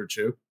receiver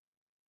too.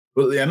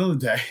 But at the end of the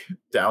day,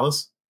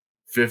 Dallas,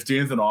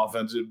 15th in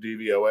offensive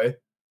DVOA.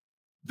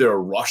 They're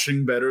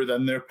rushing better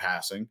than they're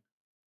passing.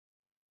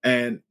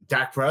 And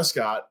Dak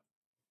Prescott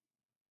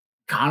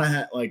kind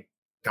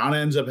of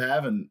ends up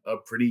having a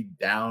pretty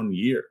down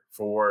year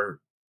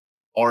for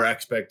our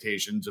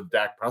expectations of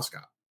Dak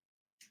Prescott.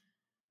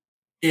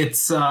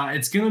 It's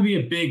going to be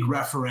a big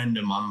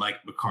referendum on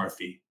Mike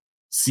McCarthy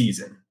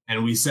season.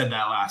 And we said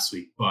that last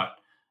week, but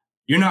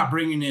you're not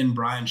bringing in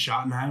Brian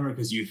Schottenheimer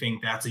because you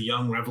think that's a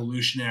young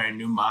revolutionary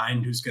new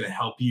mind who's going to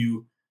help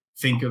you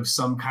think of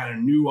some kind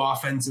of new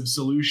offensive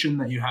solution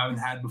that you haven't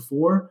had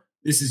before.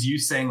 This is you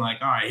saying like,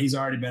 all right, he's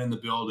already been in the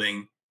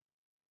building,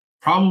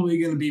 probably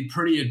going to be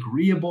pretty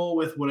agreeable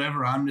with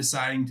whatever I'm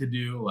deciding to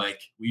do.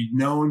 Like we've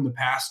known the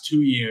past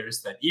 2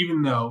 years that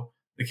even though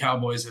the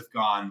Cowboys have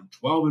gone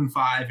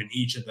 12-5 in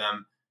each of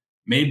them,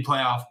 made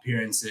playoff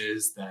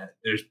appearances, that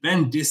there's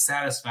been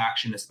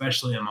dissatisfaction,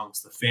 especially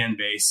amongst the fan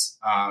base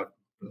for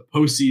the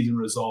postseason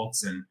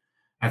results. And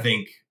I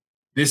think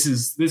this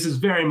is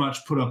very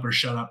much put up or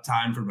shut up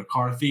time for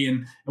McCarthy.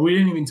 And we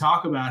didn't even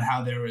talk about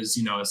how there was,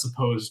 a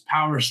supposed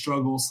power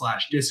struggle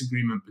 /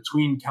 disagreement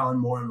between Kellen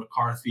Moore and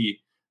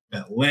McCarthy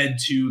that led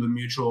to the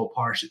mutual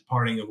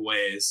parting of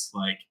ways.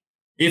 Like,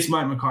 it's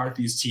Mike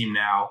McCarthy's team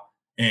now.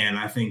 And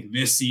I think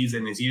this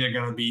season is either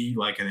going to be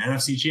like an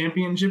NFC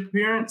Championship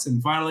appearance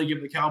and finally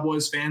give the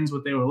Cowboys fans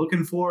what they were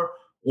looking for,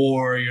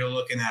 or you're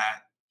looking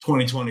at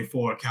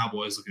 2024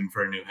 Cowboys looking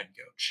for a new head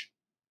coach.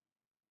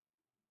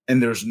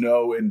 And there's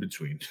no in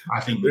between.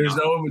 I think there's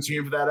no in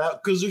between for that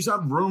out because there's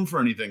not room for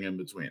anything in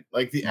between.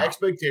 Like the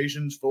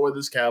expectations for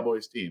this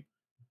Cowboys team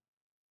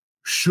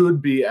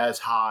should be as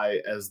high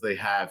as they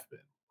have been.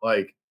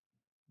 Like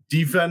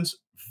defense,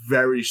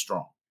 very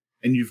strong.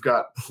 And you've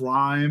got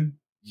prime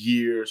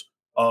years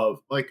of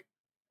like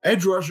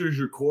edge rushers,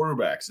 your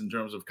quarterbacks in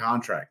terms of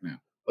contract now.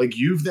 Like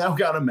you've now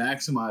got to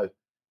maximize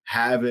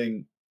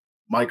having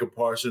Micah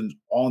Parsons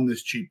on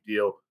this cheap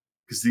deal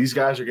because these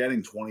guys are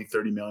getting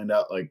 $20-30 million,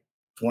 like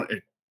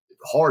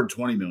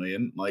 20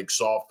 million, like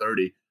soft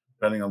 30,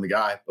 depending on the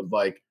guy. But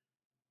like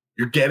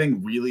you're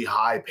getting really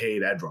high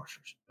paid edge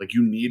rushers. Like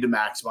you need to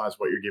maximize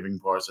what you're giving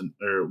Parsons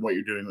or what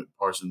you're doing with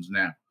Parsons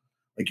now.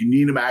 Like you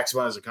need to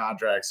maximize the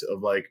contracts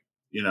of like,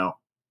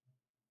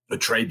 a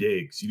Trey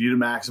Diggs. You need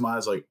to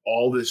maximize like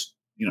all this,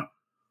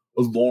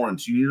 with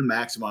Lawrence. You need to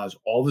maximize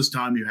all this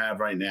time you have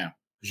right now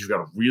because you've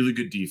got a really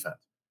good defense.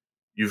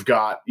 You've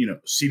got,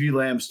 CeeDee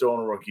Lamb still on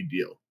a rookie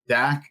deal.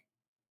 Dak,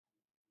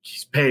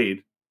 he's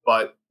paid,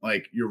 but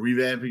like you're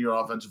revamping your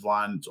offensive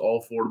line. It's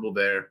all affordable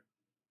there.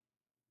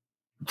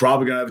 You're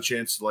probably going to have a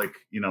chance to like,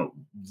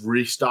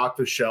 restock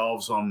the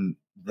shelves on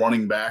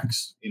running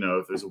backs.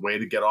 If there's a way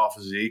to get off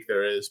of Zeke,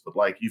 there is. But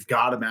like you've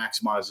got to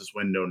maximize this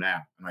window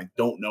now. And I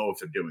don't know if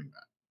they're doing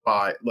that.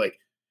 By like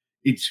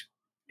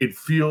it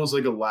feels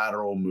like a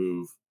lateral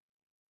move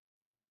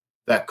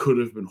that could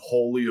have been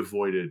wholly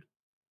avoided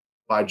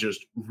by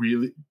just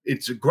really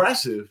it's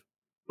aggressive,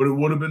 but it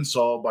would have been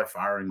solved by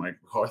firing Mike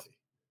McCarthy.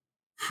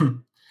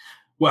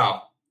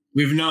 Well,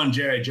 we've known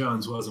Jerry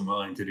Jones wasn't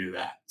willing to do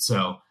that.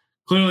 So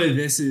clearly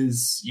this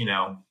is,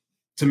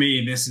 to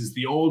me, this is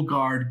the old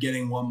guard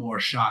getting one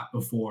more shot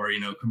before,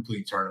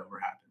 complete turnover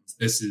happens.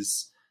 This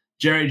is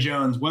Jerry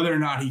Jones, whether or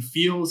not he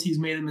feels he's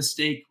made a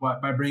mistake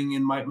by bringing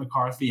in Mike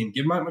McCarthy, and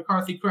give Mike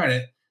McCarthy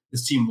credit,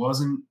 this team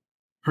wasn't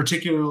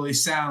particularly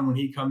sound when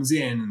he comes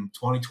in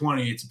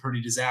 2020. It's a pretty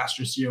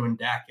disastrous year when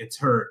Dak gets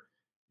hurt.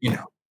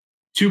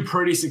 2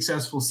 pretty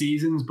successful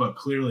seasons, but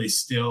clearly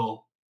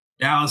still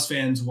Dallas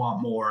fans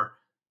want more.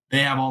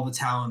 They have all the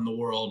talent in the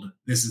world.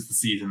 This is the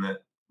season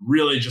that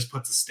really just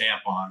puts a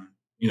stamp on,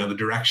 the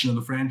direction of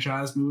the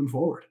franchise moving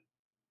forward.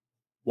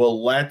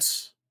 Well,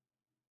 let's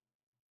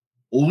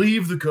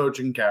leave the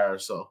coaching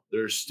carousel.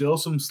 There's still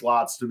some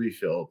slots to be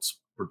filled,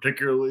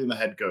 particularly in the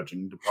head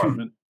coaching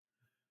department.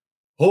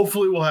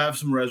 Hopefully we'll have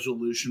some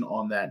resolution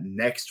on that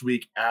next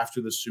week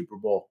after the Super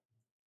Bowl.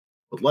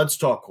 But let's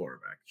talk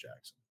quarterback,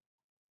 Jackson.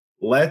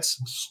 Let's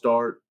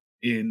start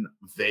in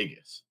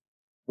Vegas,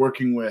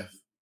 working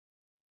with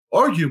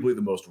arguably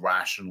the most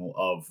rational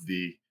of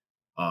the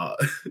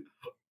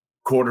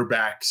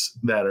quarterbacks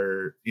that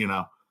are,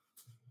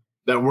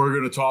 that we're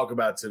going to talk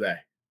about today.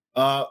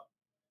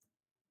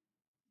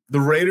 The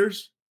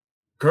Raiders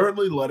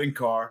currently letting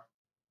Carr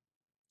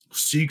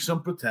seek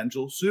some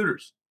potential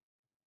suitors.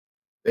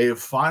 They have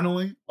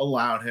finally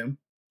allowed him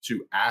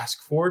to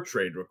ask for a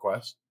trade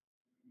request.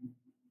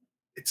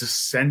 It's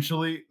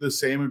essentially the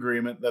same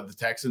agreement that the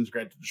Texans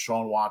granted to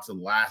Deshaun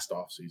Watson last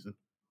offseason,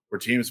 where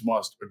teams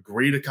must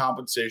agree to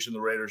compensation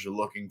the Raiders are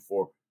looking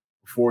for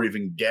before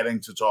even getting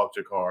to talk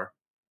to Carr.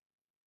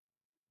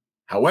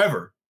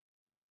 However,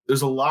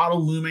 there's a lot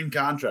of looming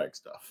contract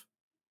stuff.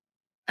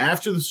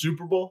 After the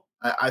Super Bowl,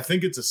 I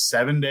think it's a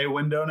 7-day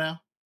window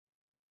now.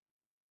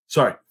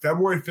 Sorry,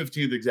 February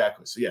 15th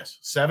exactly. So yes,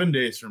 7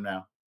 days from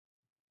now,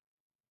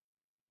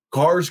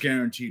 Carr is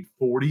guaranteed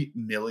 $40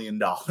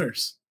 million.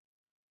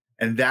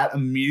 And that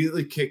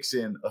immediately kicks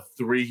in a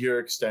 3-year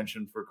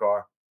extension for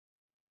Carr.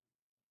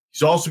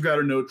 He's also got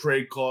a no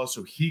trade clause,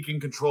 so he can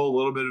control a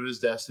little bit of his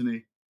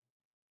destiny.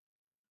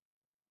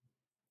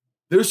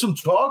 There's some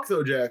talk,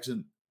 though,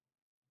 Jackson.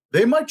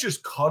 They might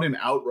just cut him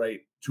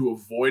outright to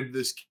avoid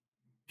this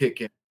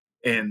kick in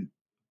and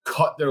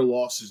cut their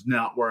losses,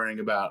 not worrying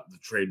about the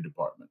trade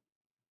department.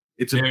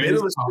 It's a bit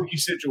of a sticky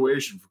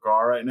situation for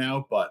Carr right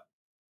now, but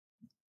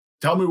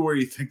tell me where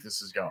you think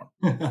this is going.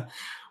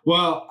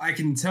 Well, I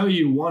can tell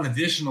you one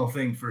additional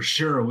thing for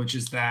sure, which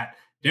is that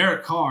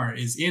Derek Carr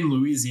is in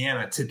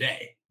Louisiana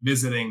today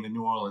visiting the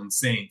New Orleans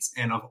Saints.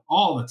 And of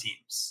all the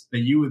teams that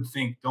you would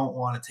think don't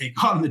want to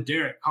take on the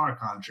Derek Carr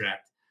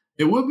contract,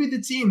 it would be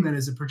the team that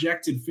is a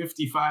projected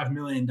 $55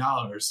 million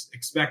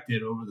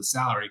expected over the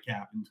salary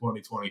cap in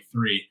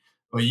 2023.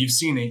 But you've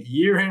seen it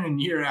year in and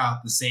year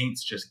out. The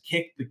Saints just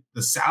kick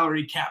the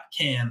salary cap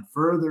can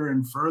further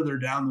and further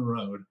down the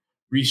road,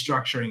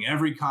 restructuring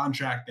every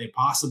contract they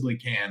possibly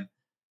can.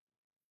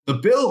 The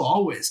bill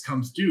always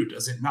comes due,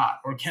 does it not?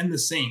 Or can the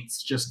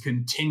Saints just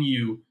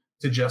continue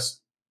to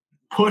just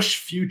push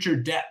future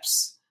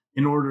depths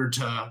in order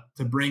to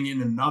bring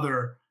in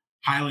another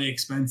highly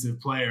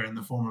expensive player in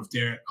the form of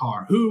Derek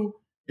Carr, who,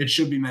 it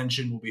should be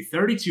mentioned, will be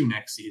 32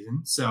 next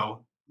season.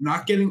 So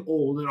not getting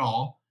old at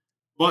all.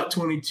 But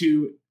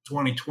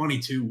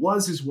 2022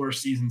 was his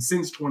worst season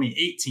since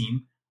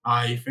 2018.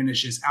 He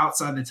finishes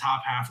outside the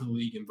top half of the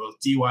league in both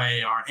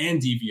DYAR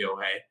and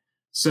DVOA.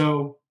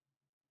 So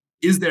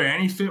is there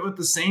any fit with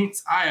the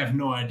Saints? I have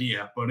no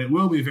idea, but it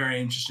will be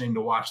very interesting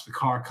to watch the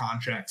Carr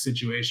contract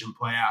situation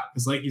play out.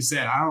 Because like you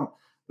said,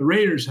 the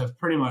Raiders have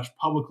pretty much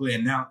publicly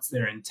announced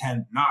their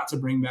intent not to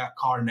bring back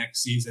Carr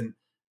next season.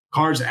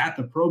 Carr's at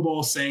the Pro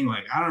Bowl saying,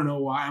 like, I don't know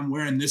why I'm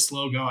wearing this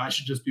logo. I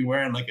should just be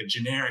wearing like a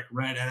generic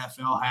red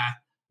NFL hat.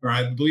 Or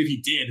I believe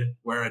he did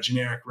wear a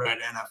generic red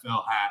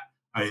NFL hat.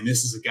 I mean,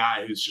 this is a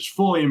guy who's just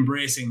fully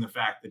embracing the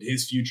fact that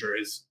his future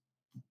is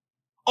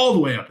all the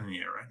way up in the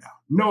air right now.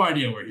 No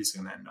idea where he's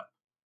going to end up.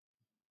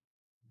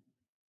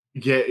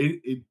 Yeah,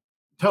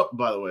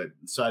 by the way,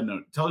 side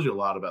note, it tells you a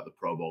lot about the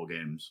Pro Bowl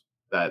games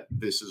that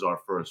this is our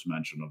first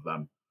mention of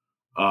them.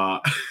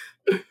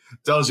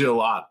 Tells you a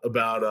lot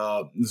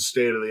about the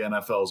state of the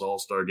NFL's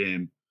All-Star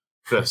Game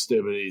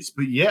festivities.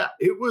 But yeah,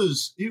 it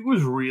was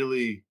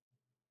really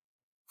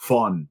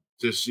fun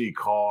to see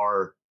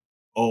Carr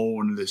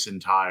own this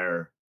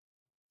entire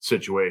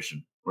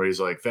situation where he's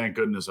like, thank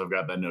goodness I've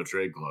got that no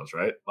trade clause,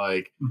 right?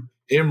 Like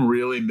him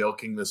really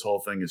milking this whole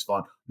thing is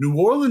fun. New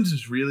Orleans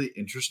is really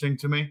interesting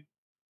to me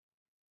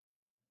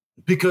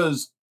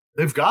because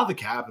they've got the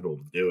capital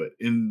to do it,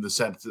 in the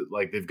sense that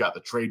like they've got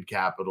the trade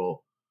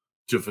capital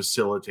to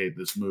facilitate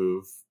this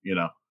move. You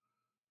know,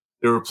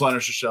 they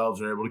replenish the shelves,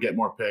 they're able to get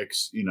more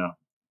picks. You know,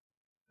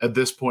 at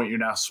this point, you're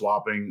now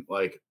swapping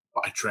like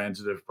by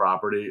transitive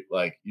property.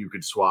 Like you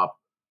could swap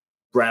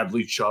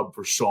Bradley Chubb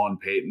for Sean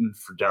Payton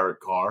for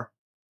Derek Carr,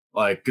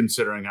 like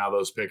considering how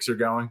those picks are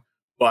going.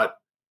 But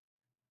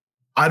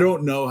I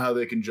don't know how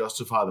they can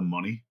justify the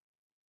money.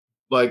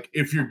 Like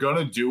if you're going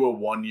to do a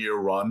 1-year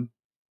run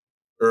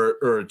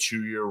or a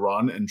 2-year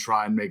run and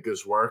try and make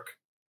this work,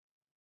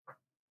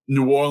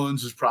 New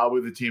Orleans is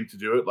probably the team to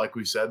do it. Like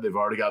we said, they've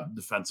already got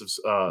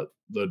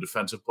the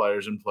defensive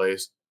players in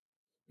place.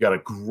 Got a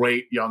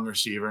great young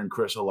receiver in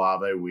Chris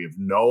Olave. We have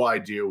no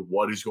idea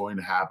what is going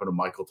to happen to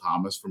Michael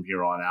Thomas from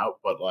here on out.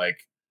 But like,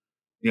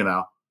 you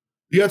know,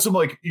 you got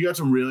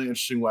some really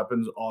interesting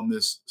weapons on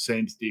this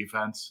Saints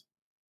defense.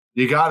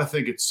 You got to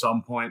think at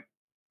some point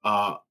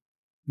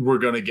we're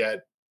going to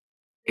get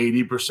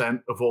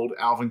 80% of old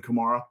Alvin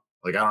Kamara.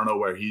 Like, I don't know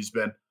where he's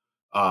been,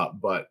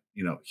 but,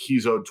 you know,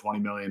 he's owed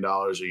 $20 million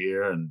a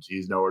year and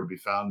he's nowhere to be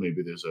found.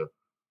 Maybe there's a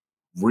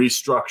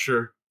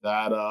restructure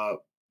that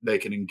they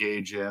can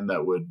engage in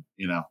that would,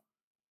 you know,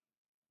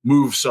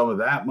 move some of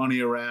that money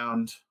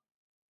around.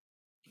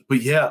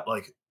 But yeah,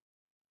 like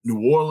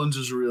New Orleans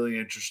is a really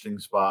interesting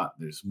spot.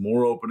 There's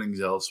more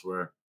openings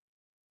elsewhere.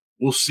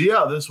 We'll see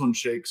how this one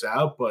shakes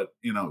out, but,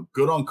 you know,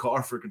 good on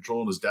Carr for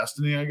controlling his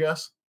destiny, I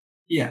guess.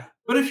 Yeah,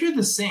 but if you're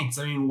the Saints,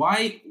 I mean,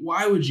 why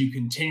would you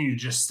continue to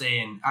just stay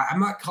in? I'm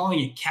not calling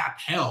it cap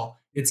hell.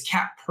 It's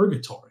cap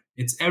purgatory.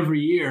 It's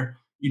every year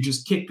you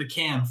just kick the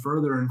can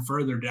further and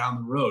further down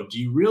the road. Do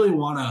you really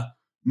want to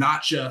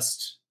not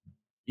just,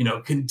 you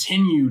know,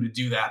 continue to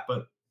do that,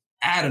 but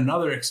add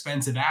another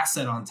expensive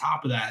asset on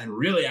top of that and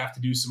really have to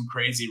do some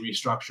crazy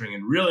restructuring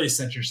and really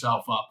set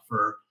yourself up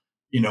for,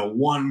 you know,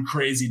 one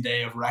crazy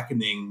day of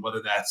reckoning,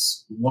 whether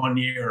that's 1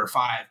 year or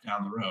 5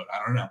 down the road?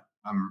 I don't know.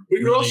 I'm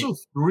really also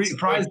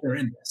surprised they're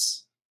in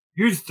this.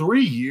 You're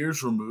 3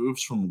 years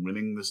removed from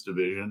winning this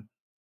division.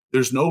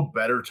 There's no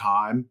better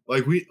time.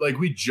 Like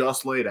we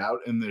just laid out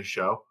in this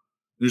show,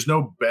 there's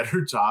no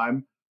better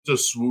time to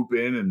swoop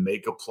in and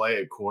make a play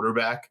at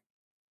quarterback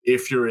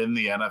if you're in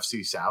the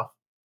NFC South,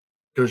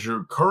 because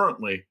you're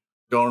currently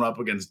going up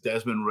against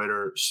Desmond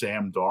Ridder,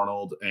 Sam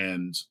Darnold,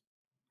 and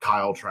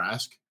Kyle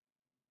Trask.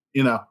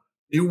 You know,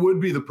 it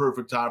would be the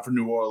perfect time for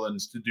New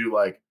Orleans to do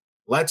like,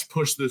 let's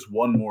push this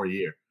one more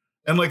year.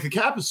 And like the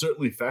cap has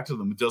certainly affected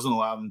them. It doesn't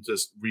allow them to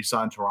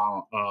re-sign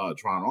Teron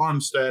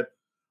Armstead.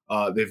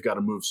 They've got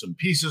to move some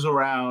pieces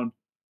around.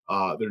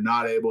 They're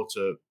not able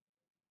to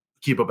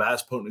keep up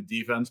as potent a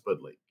defense, but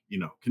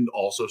can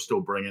also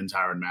still bring in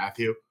Tyrann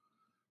Mathieu.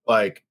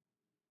 But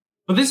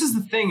this is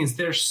the thing: is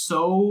they're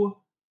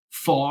so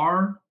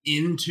far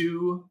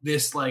into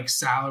this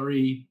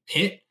salary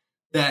pit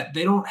that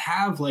they don't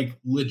have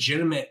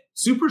legitimate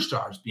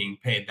superstars being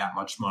paid that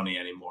much money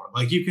anymore.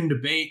 You can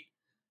debate,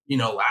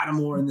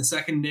 Lattimore in the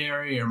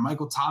secondary or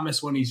Michael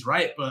Thomas when he's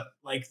right, but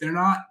they're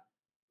not.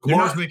 They're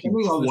not making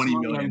spending all this $20 money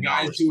million on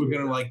guys who are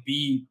going to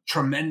be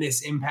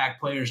tremendous impact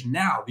players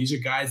now. These are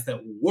guys that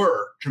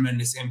were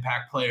tremendous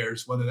impact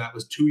players, whether that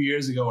was 2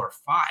 years ago or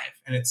 5.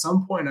 And at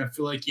some point, I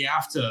feel like you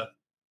got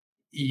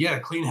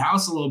to clean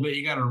house a little bit.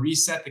 You got to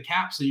reset the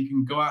cap so you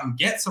can go out and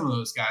get some of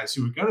those guys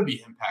who are going to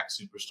be impact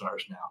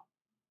superstars now.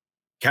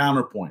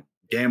 Counterpoint,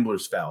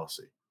 gambler's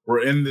fallacy.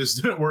 We're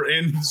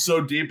in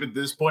so deep at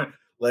this point.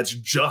 Let's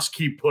just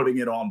keep putting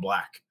it on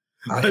black.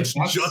 Let's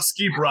just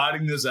keep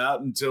riding this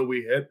out until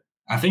we hit.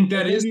 I think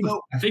that is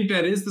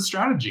the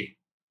strategy.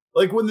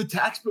 When the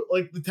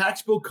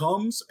tax bill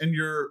comes and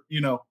you're,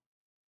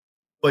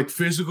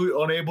 physically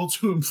unable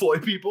to employ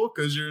people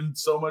because you're in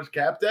so much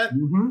cap debt,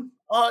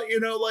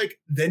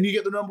 then you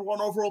get the number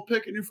 1 overall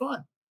pick and you're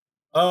fine.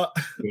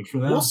 Good for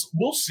them.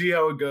 We'll see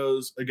how it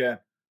goes. Again,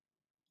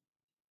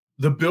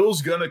 the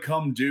bill's gonna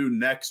come due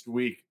next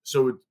week,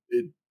 so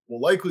it will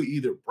likely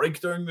either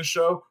break during the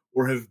show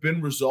or have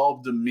been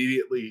resolved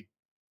immediately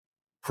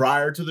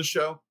prior to the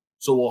show.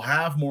 So we'll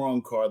have more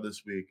on card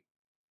this week.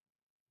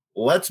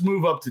 Let's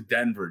move up to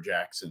Denver,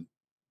 Jackson,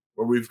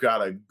 where we've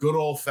got a good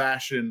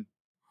old-fashioned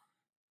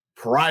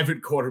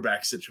private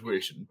quarterback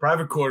situation,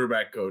 private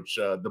quarterback coach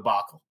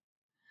debacle.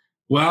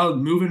 Well,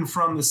 moving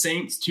from the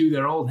Saints to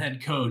their old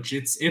head coach,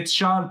 it's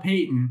Sean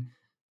Payton.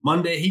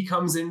 Monday, he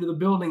comes into the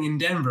building in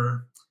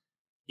Denver.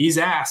 He's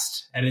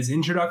asked at his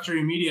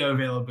introductory media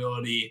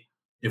availability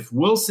if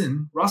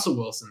Russell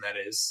Wilson, that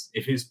is,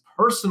 if his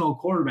personal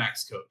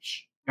quarterbacks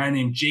coach, a guy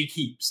named Jake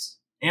Heaps,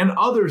 and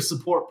other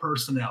support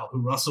personnel who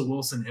Russell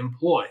Wilson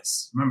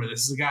employs. Remember,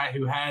 this is a guy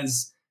who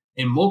has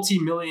a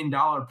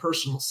multi-million-dollar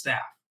personal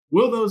staff.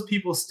 Will those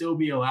people still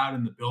be allowed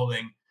in the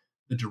building?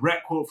 The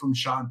direct quote from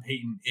Sean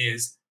Payton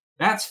is,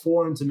 "That's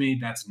foreign to me.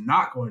 That's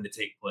not going to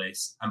take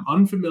place. I'm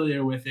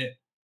unfamiliar with it.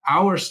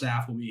 Our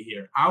staff will be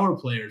here. Our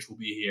players will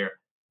be here.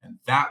 And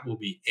that will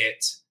be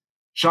it."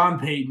 Sean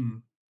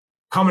Payton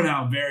coming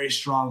out very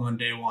strong on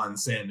day one,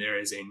 saying there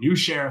is a new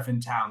sheriff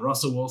in town.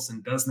 Russell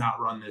Wilson does not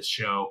run this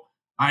show.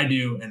 I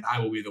do, and I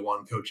will be the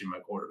one coaching my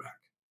quarterback.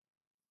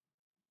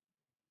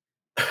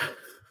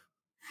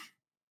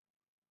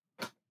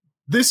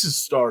 This is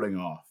starting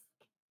off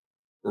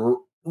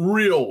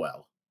real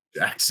well,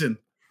 Jackson.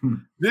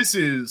 This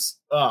is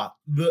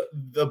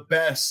the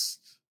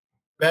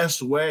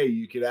best way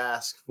you could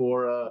ask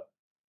for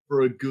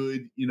a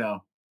good,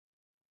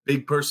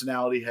 big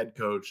personality head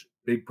coach,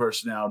 big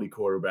personality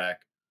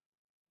quarterback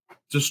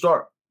to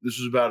start. This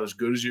is about as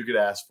good as you could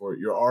ask for.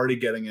 You're already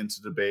getting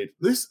into debate.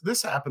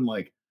 This happened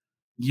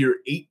year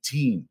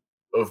 18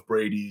 of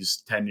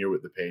Brady's tenure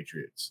with the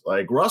Patriots.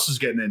 Russ is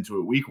getting into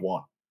it week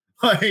 1.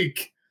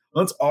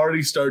 Let's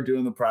already start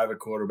doing the private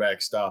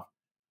quarterback stuff.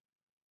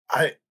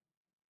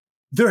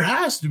 There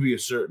has to be a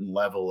certain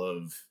level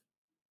of.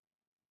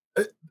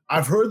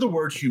 I've heard the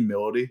word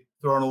humility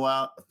thrown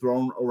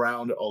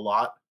around a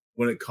lot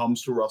when it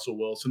comes to Russell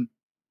Wilson,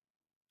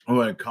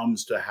 when it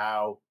comes to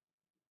how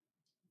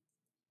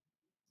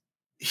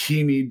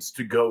he needs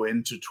to go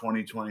into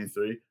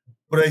 2023.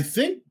 But I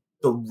think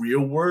the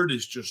real word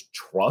is just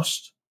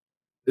trust.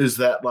 Is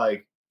that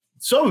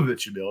some of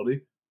it's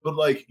humility, but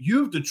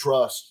you have to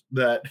trust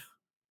that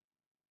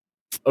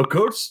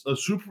a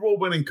Super Bowl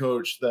winning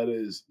coach that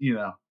is,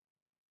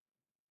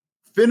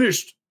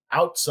 finished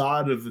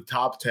outside of the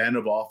top 10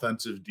 of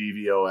offensive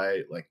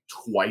DVOA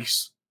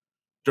twice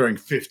during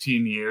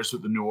 15 years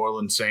with the New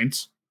Orleans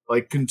Saints,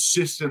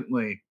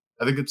 consistently.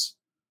 I think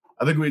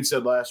we had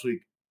said last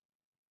week,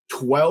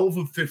 12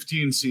 of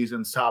 15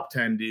 seasons, top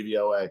 10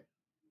 DVOA,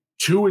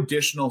 2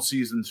 additional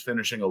seasons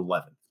finishing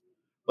 11th.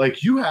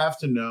 You have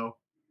to know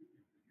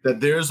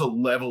that there's a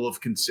level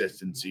of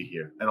consistency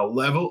here and a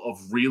level of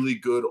really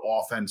good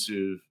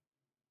offensive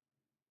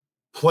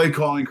play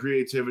calling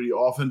creativity.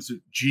 Offensive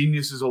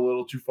genius is a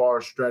little too far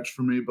a stretch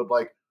for me, but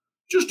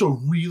just a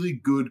really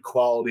good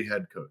quality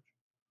head coach.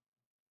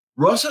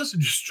 Russ has to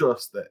just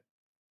trust that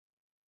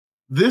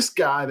this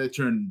guy that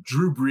turned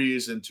Drew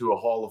Brees into a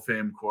Hall of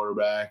Fame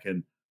quarterback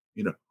and,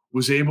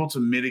 was able to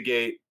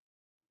mitigate,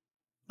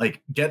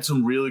 get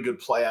some really good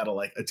play out of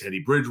a Teddy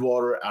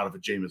Bridgewater, out of a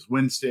Jameis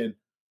Winston,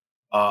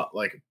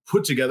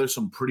 put together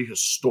some pretty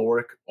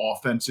historic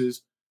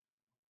offenses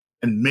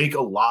and make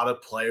a lot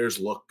of players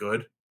look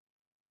good.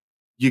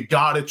 You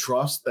got to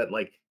trust that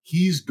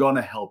he's going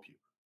to help you.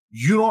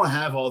 You don't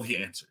have all the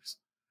answers.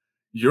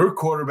 Your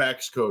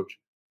quarterback's coach,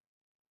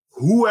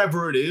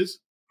 whoever it is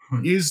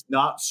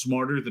not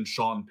smarter than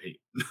Sean Payton.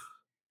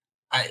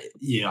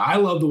 I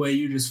love the way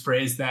you just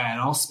phrased that, and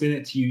I'll spin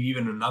it to you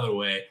even another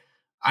way.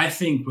 I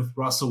think with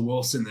Russell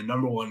Wilson, the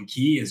number one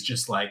key is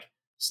just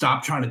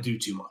stop trying to do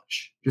too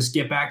much. Just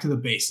get back to the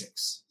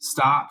basics.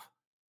 Stop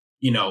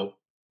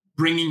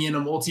bringing in a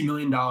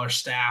multi-million-dollar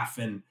staff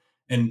and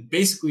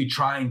basically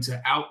trying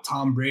to out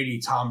Tom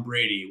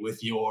Brady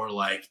with your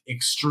like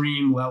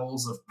extreme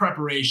levels of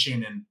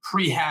preparation and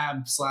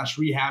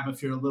prehab/rehab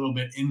if you're a little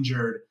bit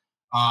injured,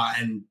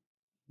 and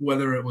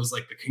whether it was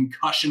like the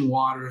concussion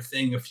water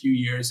thing a few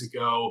years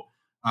ago,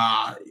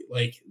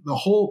 like the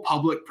whole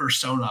public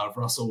persona of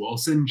Russell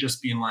Wilson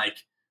just being like,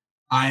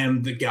 I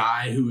am the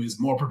guy who is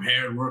more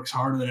prepared, works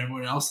harder than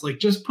everyone else. Like,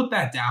 just put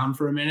that down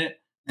for a minute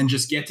and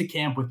just get to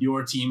camp with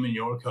your team and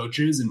your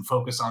coaches and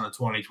focus on the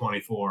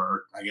 2024,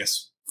 or I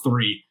guess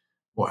 3.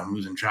 Boy, I'm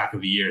losing track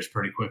of the years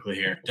pretty quickly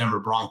here. Denver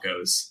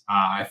Broncos.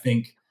 I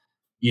think,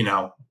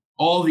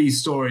 all these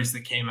stories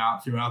that came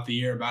out throughout the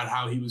year about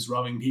how he was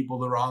rubbing people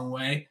the wrong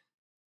way,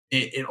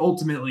 it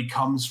ultimately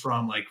comes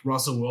from like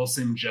Russell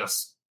Wilson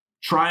just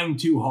trying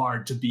too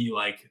hard to be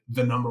like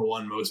the number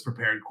one most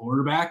prepared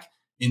quarterback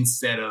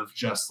instead of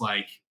just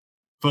like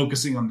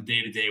focusing on the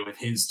day-to-day with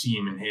his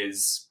team and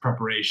his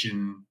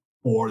preparation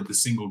for the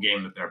single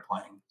game that they're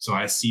playing. So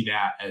I see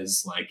that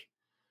as like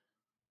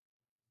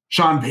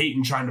Sean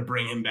Payton trying to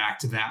bring him back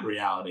to that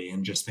reality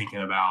and just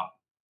thinking about,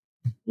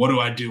 what do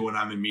I do when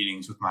I'm in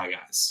meetings with my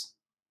guys?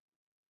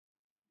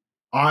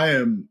 I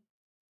am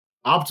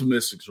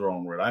optimistic is the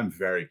wrong word. I'm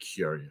very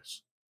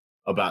curious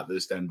about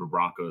this Denver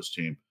Broncos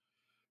team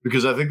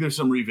because I think there's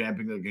some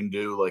revamping they can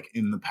do, like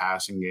in the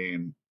passing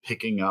game,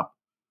 picking up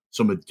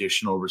some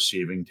additional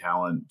receiving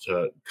talent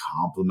to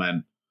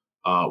complement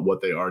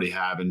what they already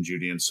have in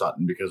Judy and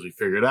Sutton, because we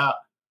figured out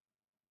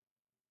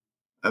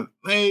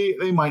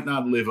they might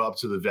not live up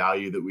to the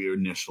value that we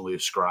initially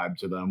ascribed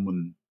to them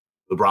when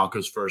the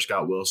Broncos first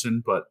got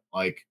Wilson, but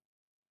like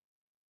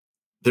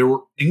there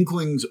were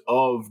inklings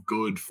of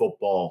good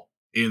football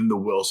in the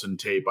Wilson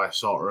tape I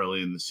saw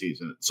early in the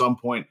season. At some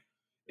point,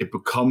 it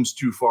becomes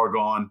too far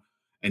gone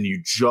and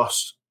you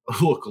just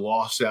look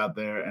lost out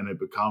there, and it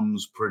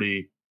becomes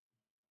pretty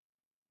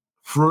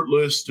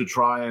fruitless to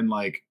try and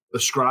like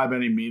ascribe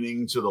any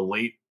meaning to the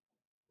late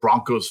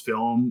Broncos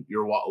film,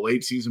 your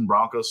late season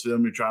Broncos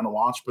film you're trying to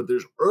watch. But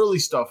there's early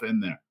stuff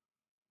in there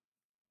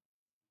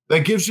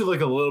that gives you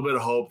like a little bit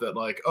of hope that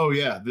like, oh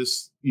yeah,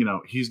 this,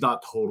 he's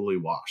not totally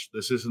washed.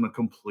 This isn't a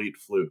complete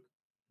fluke.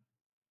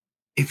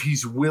 If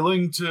he's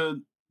willing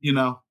to,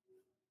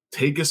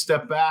 take a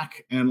step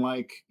back and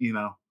like,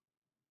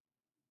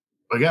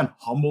 again,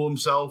 humble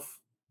himself,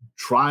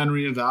 try and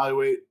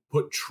reevaluate,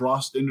 put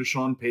trust into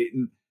Sean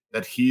Payton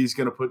that he's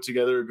going to put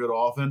together a good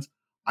offense,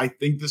 I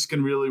think this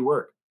can really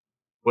work.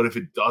 But if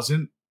it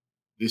doesn't,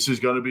 this is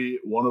going to be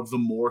one of the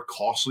more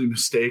costly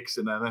mistakes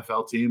an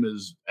NFL team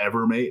has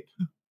ever made.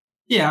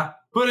 Yeah,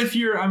 but if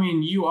you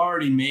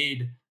already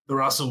made the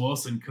Russell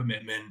Wilson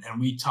commitment, and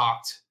we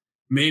talked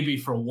maybe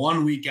for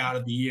 1 week out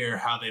of the year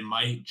how they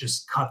might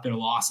just cut their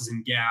losses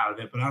and get out of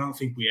it, but I don't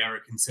think we ever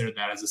considered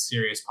that as a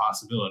serious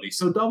possibility.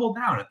 So double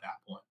down at that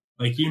point.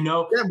 Like,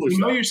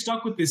 you're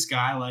stuck with this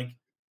guy, like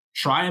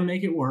try and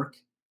make it work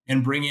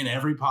and bring in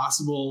every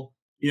possible,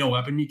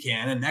 weapon you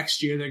can. And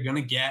next year they're going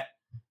to get,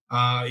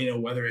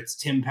 whether it's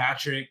Tim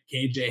Patrick,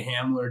 KJ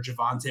Hamler,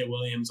 Javonte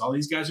Williams, all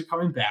these guys are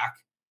coming back.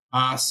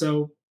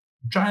 So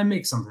try and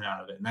make something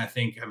out of it. And I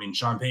think,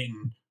 Sean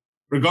Payton,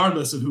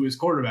 regardless of who his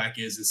quarterback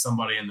is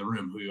somebody in the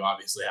room who you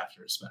obviously have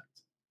to respect.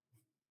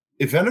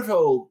 If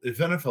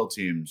NFL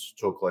teams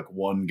took like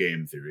one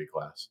game theory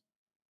class,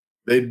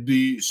 they'd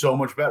be so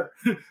much better.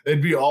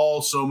 They'd be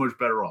all so much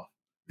better off.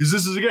 Because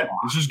this is, again,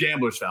 it's just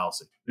gambler's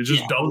fallacy. It's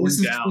just doubling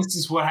down. This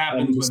is what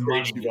happens when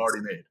money you've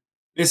already made.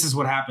 This is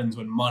what happens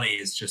when money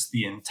is just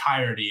the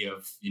entirety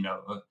of,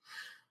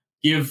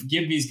 give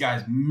these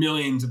guys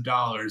millions of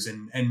dollars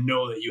and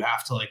know that you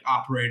have to like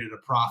operate at a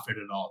profit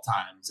at all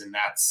times. And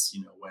that's,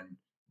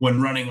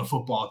 when running a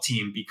football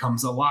team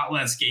becomes a lot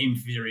less game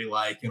theory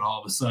like, and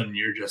all of a sudden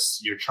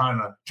you're trying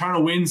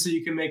to win so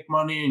you can make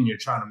money, and you're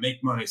trying to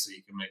make money so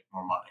you can make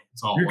more money.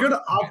 It's all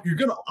you're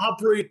gonna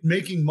operate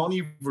making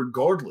money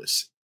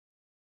regardless.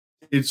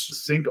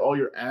 It's sink all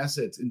your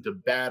assets into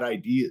bad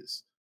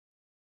ideas.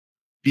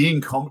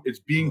 It's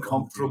being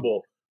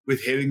comfortable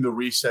with hitting the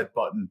reset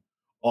button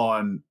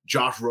on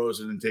Josh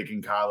Rosen and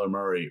taking Kyler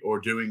Murray, or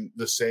doing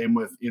the same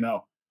with,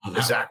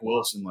 Zach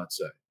Wilson, let's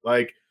say.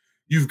 Like,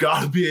 you've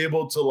got to be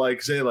able to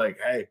like say like,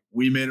 hey,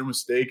 we made a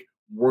mistake.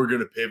 We're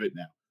going to pivot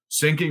now.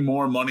 Sinking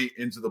more money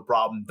into the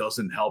problem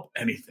doesn't help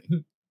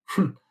anything.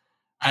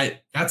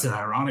 That's an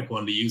ironic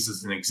one to use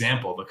as an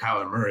example, the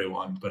Kyler Murray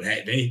one. But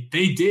hey,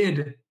 they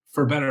did,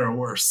 for better or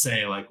worse,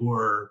 say like,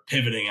 we're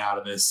pivoting out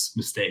of this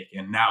mistake.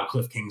 And now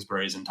Cliff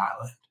Kingsbury's in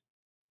Thailand.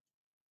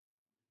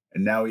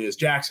 And now he is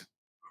Jackson.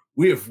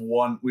 We have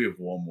one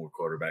more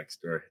quarterback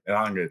story, and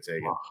I'm going to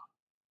take it.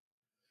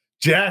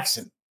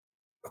 Jackson,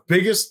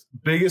 biggest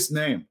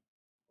name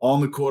on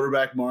the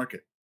quarterback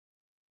market.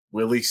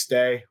 Will he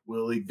stay?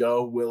 Will he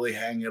go? Will he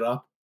hang it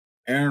up?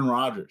 Aaron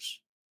Rodgers.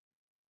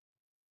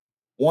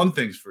 One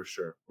thing's for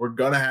sure. We're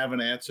going to have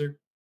an answer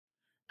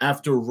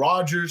after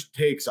Rodgers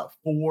takes a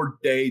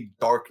 4-day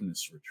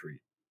darkness retreat.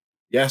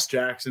 Yes,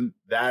 Jackson,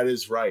 that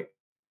is right.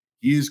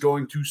 He is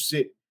going to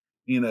sit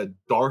in a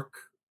dark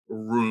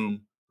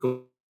room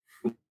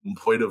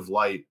point of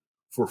light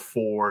for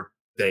 4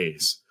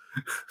 days.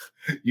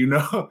 you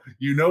know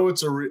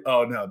it's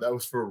oh no, that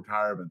was for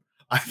retirement.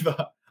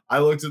 I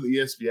looked at the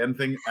ESPN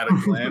thing at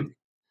a glance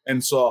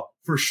and saw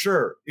for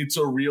sure it's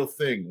a real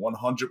thing,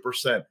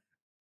 100%.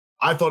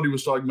 I thought he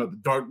was talking about the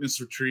darkness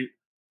retreat.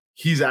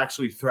 He's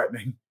actually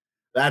threatening.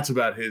 That's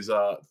about his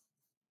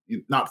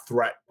not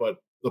threat, but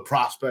the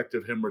prospect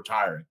of him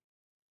retiring.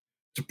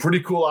 It's a pretty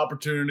cool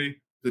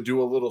opportunity to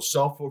do a little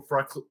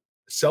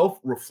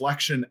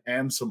self-reflection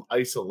and some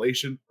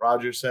isolation,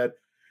 Roger said.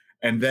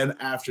 And then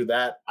after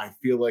that, I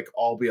feel like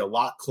I'll be a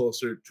lot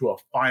closer to a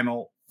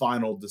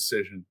final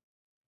decision.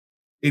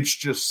 It's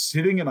just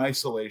sitting in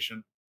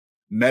isolation,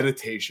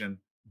 meditation,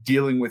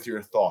 dealing with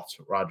your thoughts,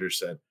 Roger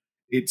said.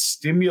 It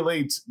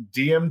stimulates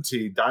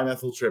DMT,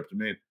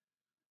 dimethyltryptamine,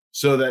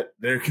 so that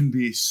there can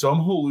be some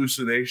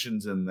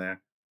hallucinations in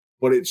there,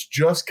 but it's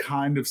just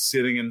kind of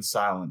sitting in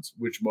silence,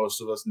 which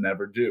most of us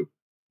never do.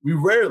 We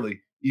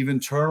rarely even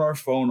turn our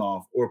phone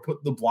off or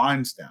put the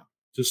blinds down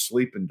to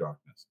sleep in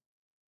darkness.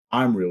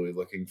 I'm really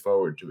looking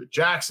forward to it.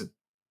 Jackson,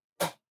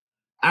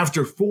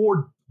 after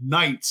 4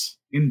 nights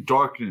in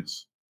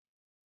darkness,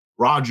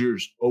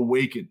 Rodgers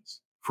awakens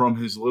from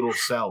his little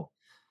cell,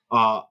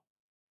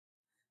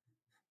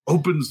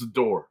 opens the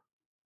door.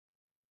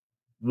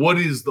 What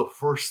is the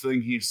first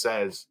thing he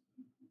says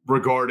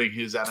regarding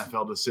his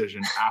NFL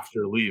decision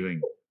after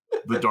leaving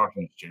the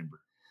darkness chamber?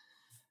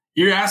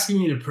 You're asking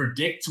me to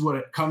predict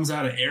what comes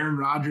out of Aaron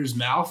Rodgers'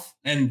 mouth,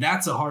 and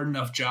that's a hard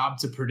enough job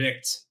to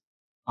predict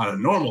on a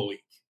normal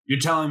week. You're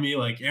telling me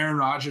like Aaron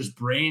Rodgers'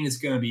 brain is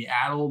going to be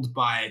addled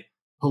by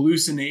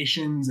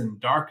hallucinations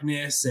and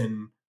darkness,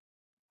 and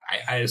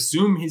I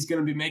assume he's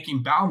going to be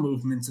making bowel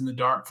movements in the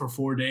dark for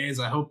 4 days.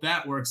 I hope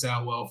that works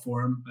out well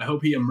for him. I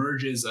hope he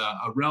emerges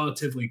a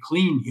relatively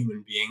clean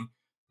human being.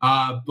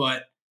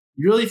 But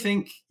you really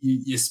think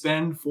you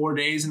spend 4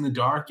 days in the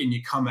dark and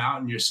you come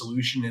out and your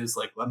solution is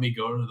like, let me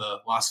go to the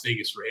Las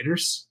Vegas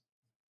Raiders?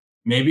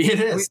 Maybe it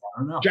is. I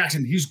don't know.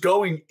 Jackson, he's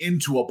going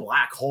into a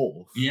black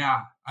hole.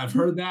 Yeah, I've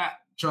heard that.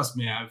 Trust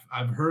me,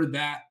 I've heard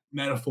that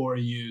metaphor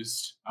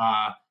used.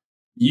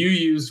 You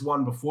used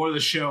one before the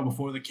show,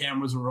 before the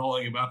cameras were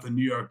rolling, about the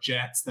New York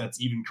Jets.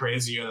 That's even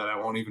crazier that I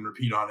won't even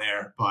repeat on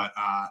air. But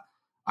I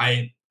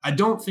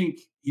don't think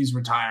he's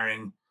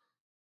retiring.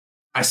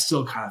 I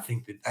still kind of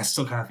think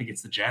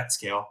it's the Jets,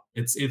 Cale.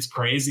 It's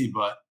crazy,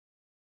 but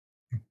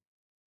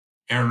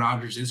Aaron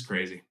Rodgers is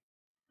crazy.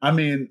 I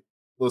mean,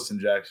 listen,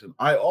 Jackson,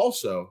 I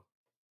also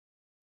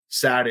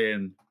sat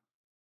in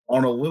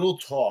on a little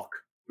talk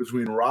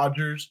between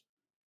Rodgers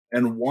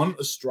and one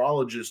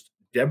astrologist,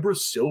 Deborah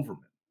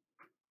Silverman.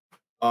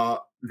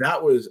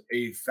 That was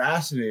a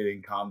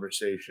fascinating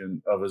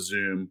conversation of a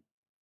Zoom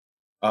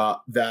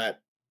that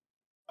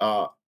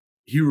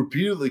he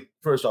repeatedly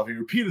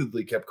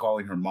kept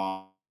calling her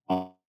mom,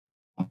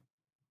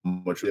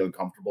 which was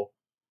uncomfortable.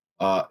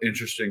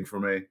 Interesting for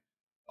me.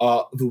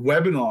 The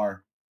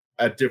webinar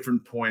at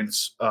different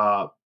points,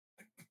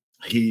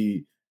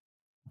 he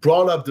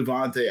brought up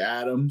Davante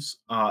Adams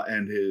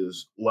and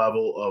his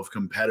level of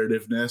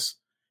competitiveness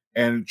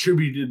and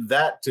attributed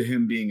that to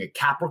him being a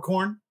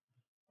Capricorn.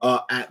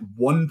 At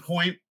one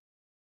point,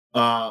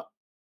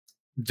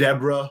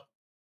 Deborah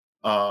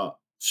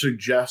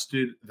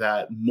suggested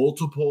that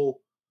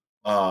multiple,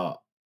 I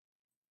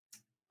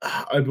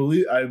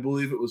believe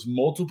it was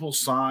multiple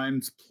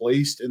signs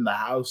placed in the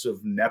house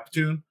of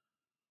Neptune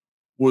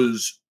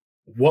was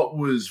what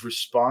was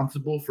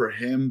responsible for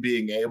him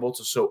being able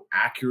to so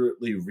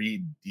accurately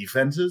read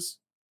defenses.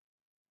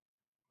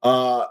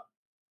 I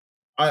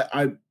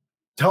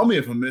tell me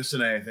if I'm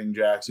missing anything,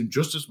 Jackson.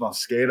 Justis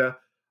Mosqueda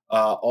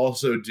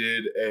also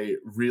did a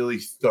really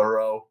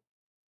thorough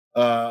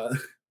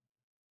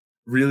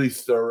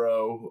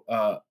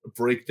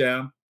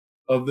breakdown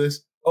of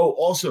this. Oh,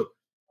 also,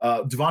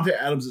 Davante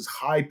Adams'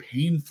 high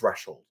pain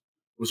threshold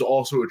was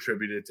also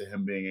attributed to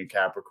him being a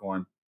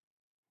Capricorn.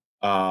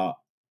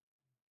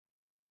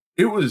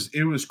 It was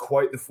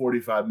quite the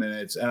 45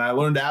 minutes, and I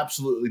learned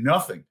absolutely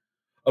nothing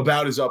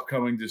about his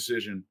upcoming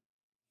decision.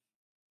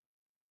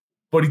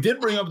 But he did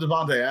bring up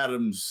Davante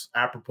Adams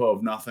apropos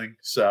of nothing,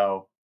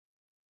 so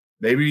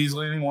maybe he's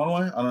leaning one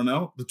way. I don't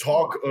know. The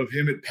talk of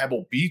him at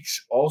Pebble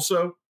Beach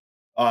also.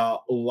 A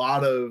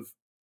lot of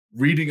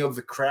reading of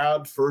the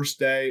crowd first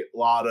day. A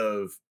lot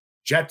of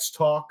Jets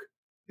talk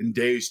in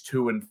days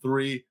 2 and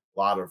 3. A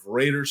lot of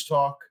Raiders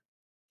talk.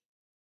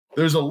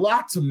 There's a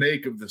lot to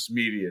make of this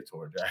media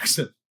tour,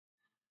 Jackson.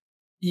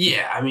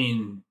 Yeah, I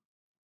mean,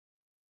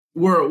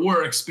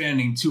 we're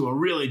expanding to a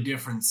really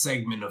different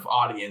segment of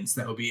audience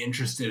that will be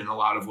interested in a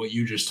lot of what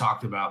you just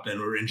talked about than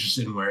we're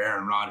interested in where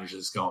Aaron Rodgers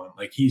is going.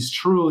 Like, he's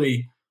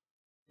truly,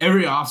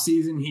 every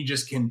offseason, he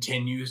just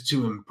continues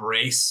to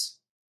embrace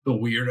the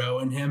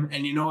weirdo in him.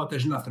 And you know what?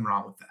 There's nothing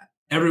wrong with that.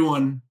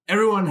 Everyone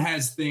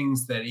has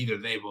things that either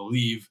they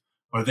believe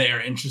or they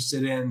are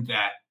interested in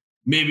that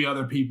maybe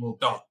other people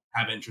don't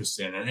have interest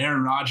in. And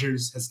Aaron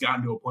Rodgers has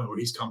gotten to a point where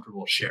he's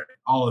comfortable sharing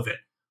all of it.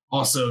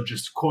 Also,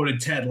 just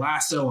quoted Ted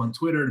Lasso on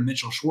Twitter to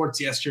Mitchell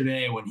Schwartz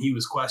yesterday when he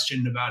was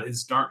questioned about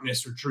his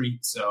darkness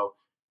retreat. So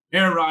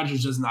Aaron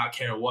Rodgers does not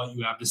care what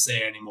you have to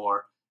say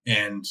anymore,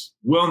 and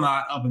will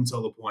not up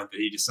until the point that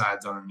he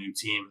decides on a new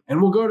team,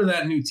 and will go to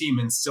that new team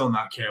and still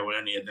not care what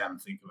any of them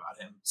think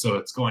about him. So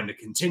it's going to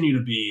continue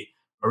to be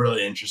a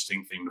really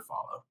interesting thing to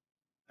follow.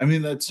 I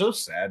mean, that's so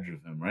sad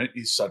with him, right?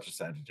 He's such a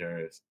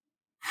Sagittarius.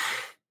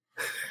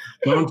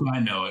 Don't I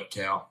know it,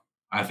 Kale?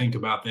 I think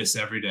about this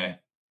every day.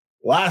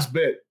 Last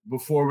bit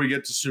before we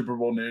get to Super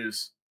Bowl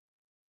news.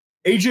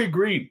 AJ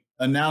Green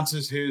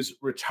announces his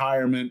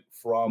retirement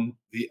from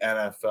the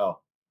NFL.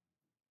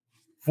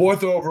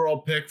 4th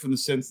overall pick from the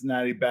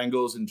Cincinnati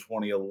Bengals in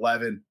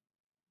 2011,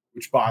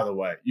 which, by the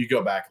way, you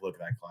go back and look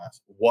at that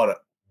class. What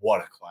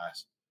a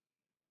class.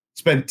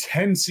 Spent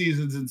 10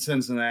 seasons in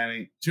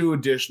Cincinnati, 2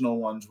 additional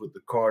ones with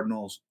the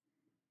Cardinals.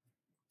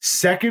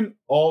 2nd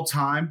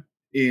all-time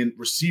in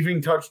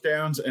receiving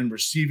touchdowns and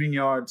receiving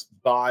yards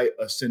by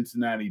a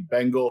Cincinnati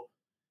Bengal.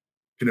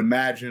 You can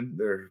imagine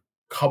there are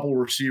a couple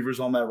receivers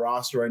on that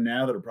roster right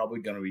now that are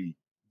probably going to be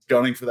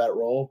gunning for that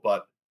role,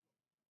 but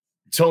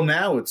until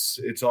now, it's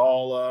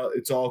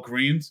all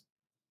Greens.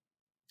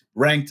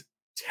 Ranked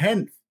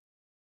 10th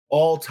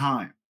all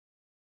time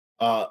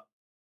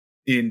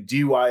in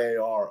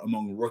DYAR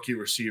among rookie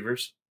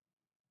receivers.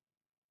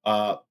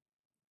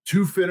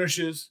 2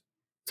 finishes,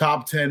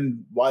 top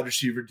 10 wide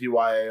receiver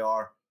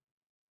DYAR.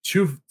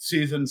 2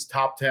 seasons,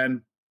 top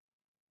 10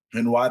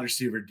 in wide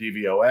receiver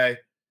DVOA.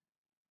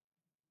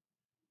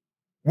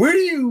 Where do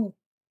you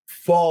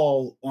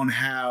fall on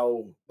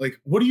how,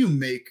 what do you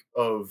make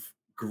of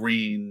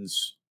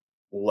Green's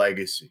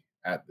legacy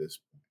at this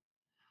point?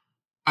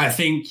 I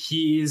think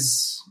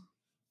he's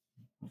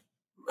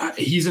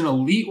an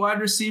elite wide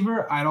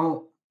receiver. I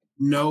don't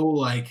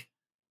know,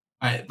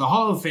 the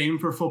Hall of Fame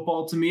for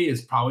football to me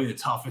is probably the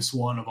toughest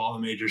one of all the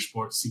major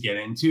sports to get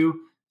into.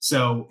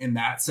 So in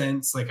that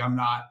sense, I'm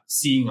not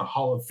seeing a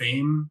Hall of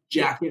Fame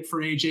jacket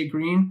for AJ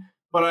Green.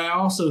 But I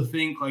also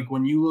think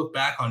when you look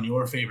back on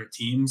your favorite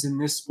teams in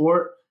this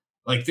sport,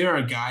 there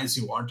are guys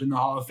who aren't in the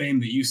Hall of Fame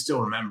that you still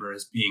remember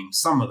as being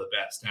some of the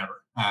best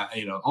ever.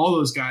 All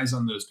those guys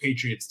on those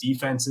Patriots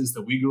defenses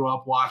that we grew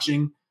up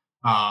watching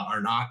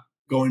are not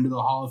going to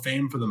the Hall of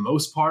Fame for the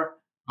most part.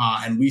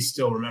 And we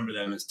still remember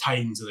them as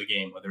titans of the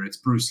game, whether it's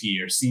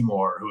Bruschi or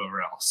Seymour or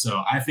whoever else.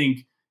 So I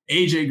think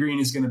AJ Green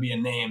is going to be a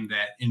name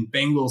that in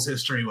Bengals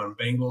history, when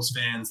Bengals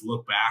fans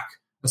look back,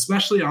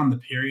 especially on the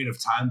period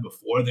of time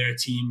before their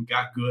team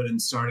got good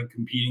and started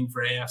competing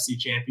for AFC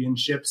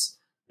championships,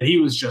 that he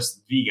was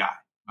just the guy.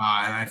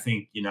 And I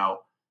think,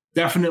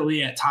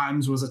 definitely at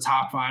times was a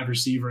top 5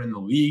 receiver in the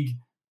league.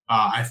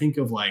 I think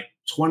of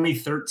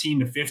 2013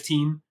 to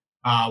 15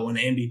 when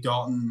Andy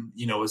Dalton,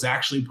 was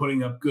actually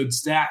putting up good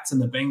stats,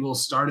 and the Bengals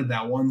started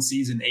that one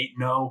season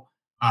 8-0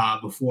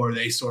 before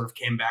they sort of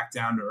came back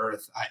down to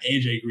earth.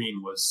 AJ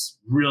Green was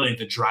really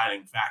the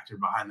driving factor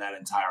behind that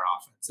entire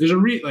offense.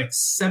 There's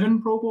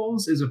 7 Pro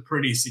Bowls is a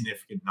pretty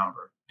significant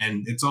number,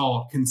 and it's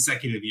all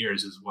consecutive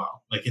years as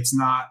well. It's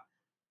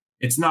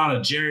not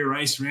a Jerry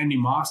Rice, Randy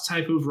Moss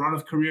type of run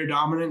of career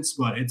dominance,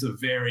 but it's a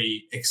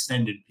very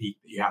extended peak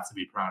that you have to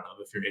be proud of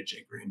if you're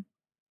AJ Green.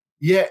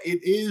 Yeah, it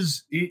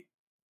is.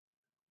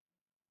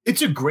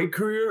 It's a great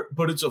career,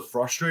 but it's a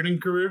frustrating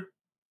career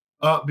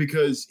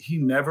because he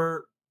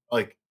never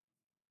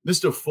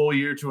missed a full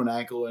year to an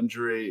ankle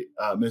injury,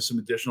 missed some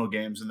additional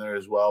games in there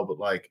as well, but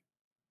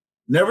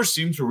never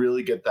seemed to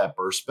really get that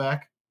burst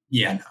back.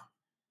 Yeah, no.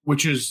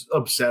 Which is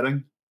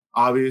upsetting,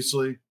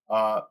 obviously.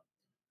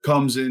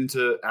 Comes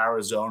into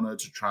Arizona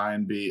to try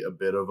and be a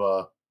bit of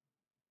a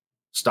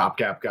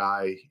stopgap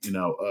guy,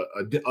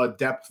 a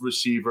depth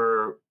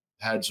receiver,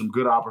 had some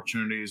good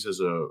opportunities as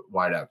a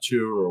wideout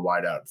 2 or a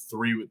wideout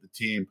 3 with the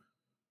team.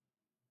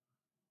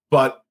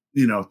 But,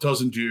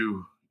 doesn't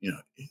do,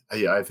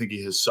 I think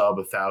he has sub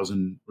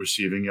 1,000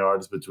 receiving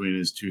yards between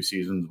his 2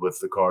 seasons with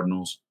the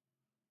Cardinals.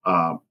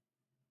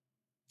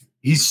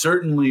 He's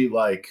certainly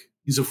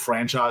he's a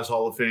franchise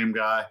Hall of Fame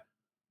guy,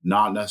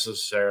 not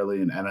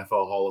necessarily an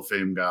NFL Hall of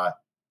Fame guy.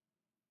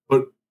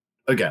 But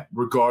again,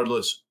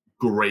 regardless,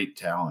 great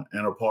talent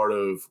and a part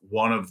of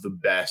one of the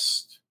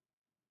best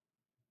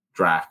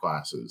draft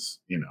classes.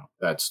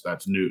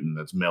 That's Newton,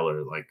 that's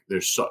Miller.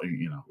 There's so,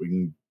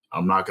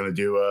 I'm not going to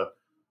do a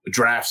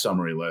draft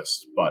summary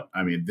list, but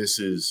I mean, this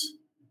is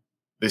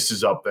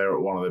up there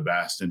at one of the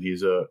best, and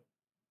he's a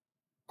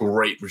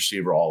great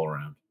receiver all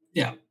around.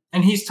 Yeah.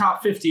 And he's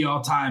top 50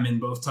 all time in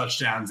both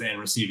touchdowns and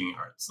receiving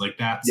yards.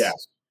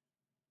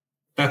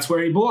 That's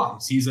where he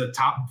belongs. He's a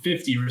top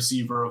 50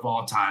 receiver of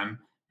all time.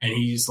 And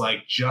he's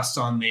just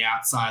on the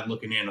outside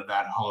looking in of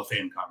that Hall of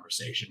Fame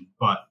conversation.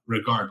 But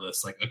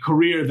regardless, a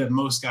career that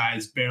most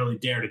guys barely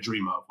dare to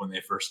dream of when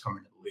they first come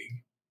into the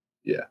league.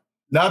 Yeah.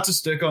 Not to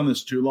stick on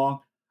this too long,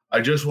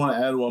 I just want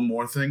to add one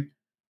more thing.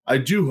 I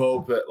do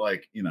hope that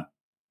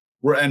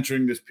we're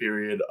entering this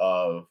period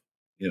of,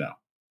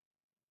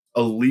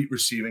 elite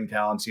receiving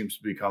talent seems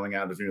to be coming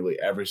out of nearly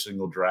every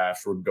single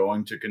draft. We're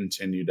going to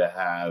continue to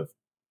have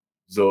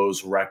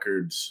those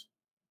records,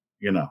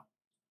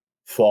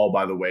 fall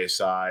by the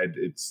wayside.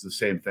 It's the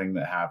same thing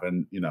that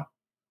happened,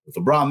 with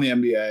LeBron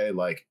in the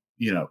NBA.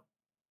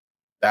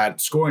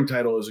 that scoring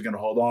title isn't going to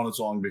hold on as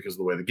long because of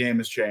the way the game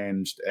has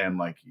changed and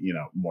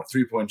more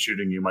 3-point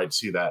shooting. You might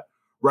see that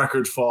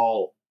record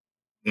fall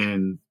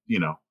in,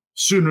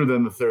 sooner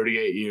than the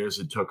 38 years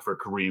it took for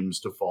Kareem's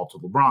to fall to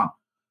LeBron.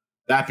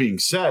 That being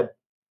said,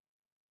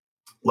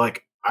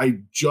 I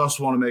just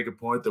want to make a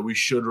point that we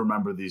should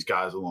remember these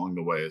guys along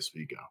the way as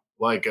we go.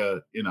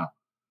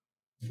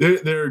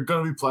 There are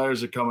going to be players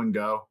that come and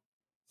go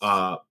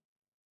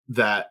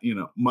that,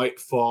 might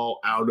fall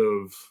out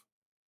of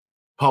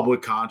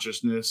public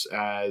consciousness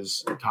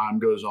as time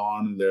goes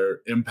on and their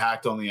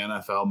impact on the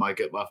NFL might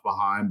get left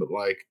behind. But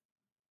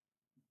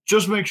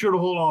just make sure to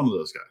hold on to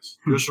those guys.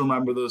 Just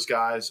remember those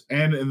guys.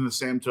 And in the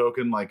same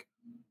token,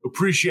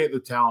 appreciate the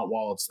talent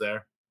while it's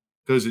there,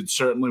 because it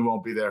certainly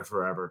won't be there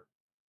forever.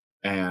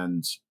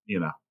 And,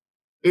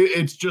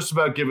 it's just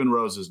about giving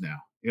roses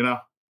now,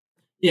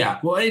 Yeah,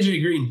 well,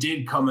 AJ Green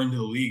did come into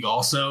the league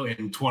also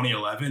in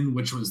 2011,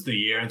 which was the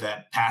year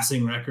that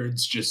passing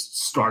records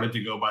just started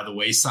to go by the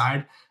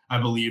wayside. I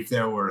believe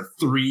there were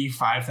 3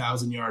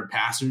 5,000-yard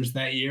passers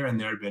that year, and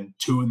there had been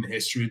 2 in the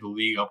history of the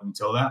league up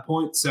until that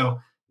point. So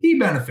he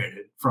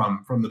benefited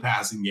from the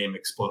passing game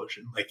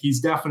explosion. He's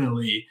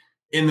definitely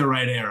in the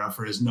right era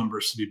for his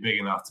numbers to be big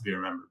enough to be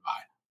remembered by.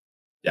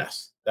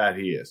 Yes, that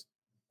he is.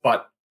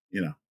 But,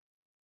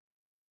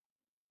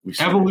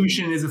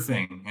 evolution is a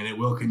thing, and it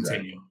will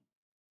continue. Exactly.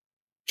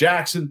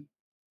 Jackson,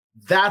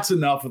 that's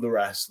enough of the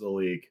rest of the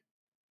league.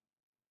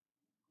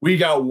 We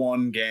got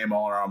one game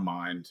on our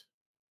mind.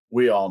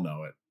 We all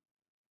know it.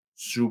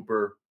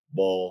 Super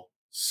Bowl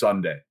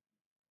Sunday.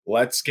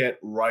 Let's get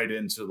right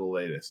into the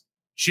latest.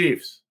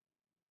 Chiefs.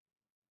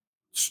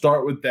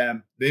 Start with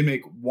them. They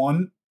make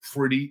one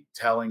pretty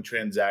telling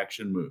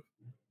transaction move.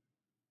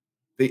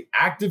 They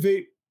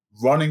activate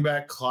running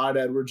back Clyde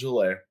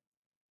Edwards-Helaire,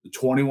 the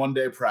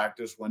 21-day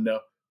practice window,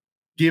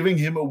 giving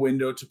him a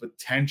window to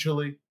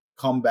potentially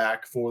come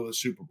back for the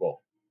Super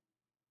Bowl.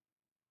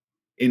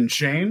 In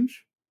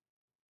change,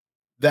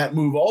 that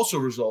move also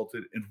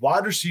resulted in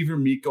wide receiver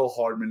Mecole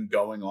Hardman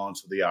going on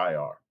to the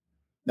IR.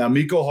 Now,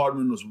 Mecole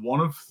Hardman was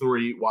one of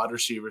 3 wide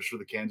receivers for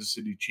the Kansas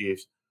City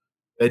Chiefs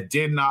that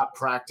did not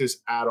practice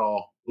at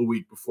all the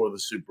week before the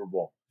Super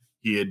Bowl.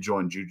 He had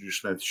joined Juju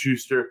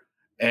Smith-Schuster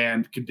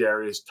and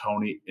Kadarius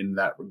Toney in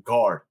that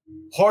regard.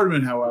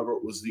 Hardman, however,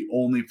 was the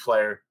only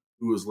player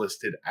who was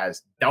listed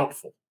as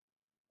doubtful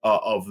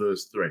of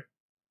those 3.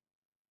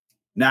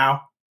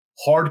 Now,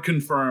 hard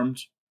confirmed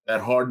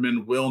that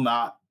Hardman will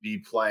not be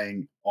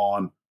playing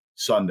on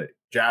Sunday.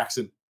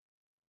 Jackson,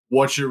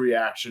 what's your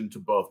reaction to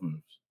both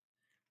moves?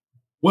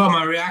 Well,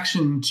 my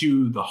reaction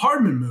to the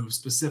Hardman move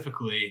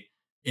specifically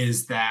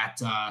is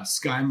that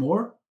Sky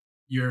Moore,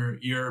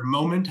 your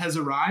moment has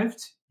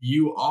arrived.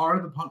 You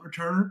are the punt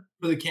returner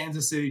for the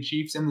Kansas City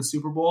Chiefs in the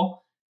Super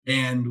Bowl.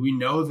 And we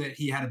know that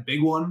he had a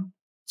big one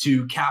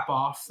to cap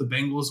off the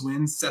Bengals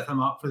wins, set them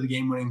up for the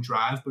game-winning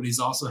drive, but he's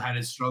also had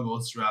his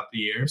struggles throughout the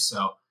year.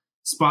 So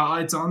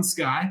spotlight's on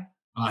Sky.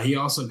 He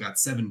also got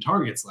 7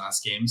 targets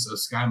last game, so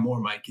Sky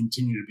Moore might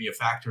continue to be a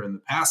factor in the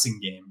passing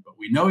game, but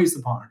we know he's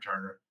the punt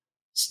returner.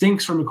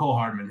 Stinks for Mecole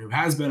Hardman, who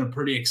has been a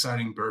pretty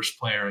exciting burst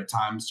player at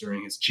times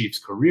during his Chiefs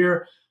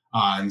career.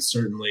 And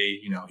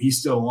certainly, he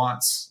still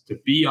wants to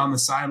be on the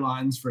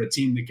sidelines for a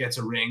team that gets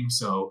a ring.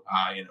 So,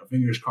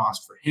 fingers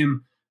crossed for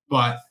him.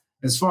 But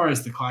as far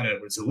as the Clyde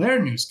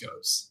Edwards-Helaire news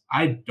goes,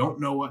 I don't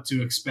know what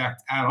to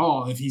expect at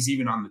all if he's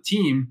even on the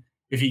team,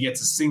 if he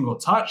gets a single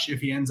touch,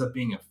 if he ends up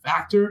being a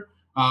factor,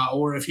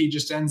 or if he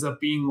just ends up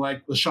being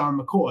like LaShawn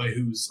McCoy,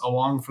 who's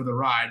along for the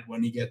ride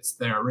when he gets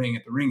their ring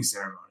at the ring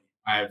ceremony.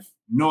 I have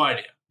no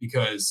idea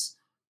because,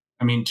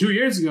 2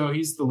 years ago,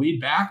 he's the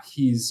lead back.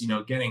 He's,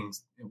 getting,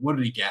 what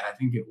did he get? I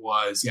think it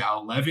was,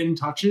 11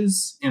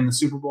 touches in the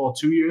Super Bowl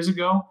 2 years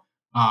ago.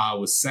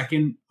 Was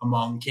second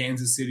among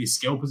Kansas City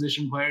skill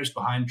position players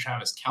behind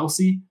Travis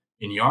Kelce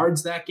in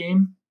yards that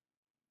game.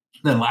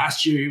 Then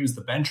last year, he was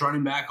the bench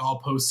running back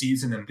all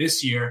postseason. And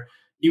this year,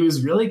 he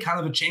was really kind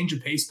of a change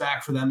of pace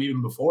back for them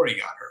even before he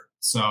got hurt.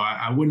 So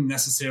I wouldn't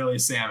necessarily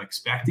say I'm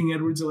expecting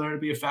Edwards-Helaire to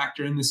be a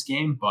factor in this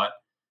game, but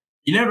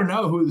you never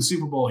know who the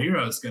Super Bowl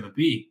hero is going to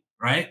be,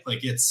 right?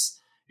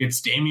 It's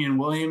Damian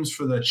Williams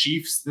for the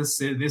Chiefs, this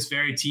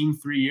very team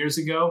 3 years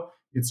ago.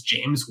 It's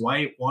James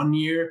White 1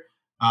 year.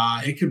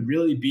 It could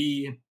really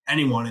be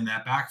anyone in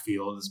that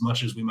backfield, as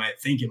much as we might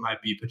think it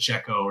might be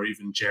Pacheco or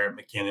even Jerick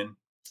McKinnon.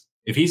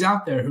 If he's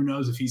out there, who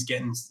knows if he's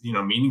getting,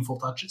 meaningful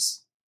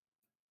touches.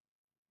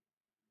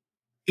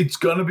 It's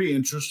going to be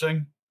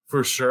interesting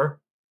for sure.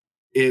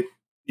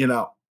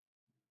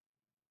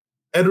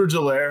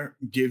 Edwards-Helaire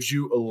gives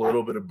you a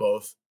little bit of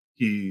both.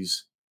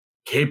 He's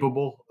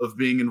capable of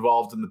being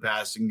involved in the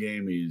passing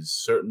game. He's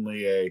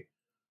certainly a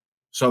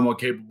somewhat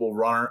capable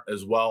runner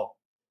as well.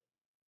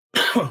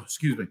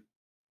 Excuse me.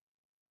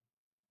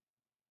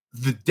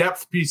 The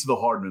depth piece of the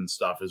Hardman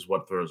stuff is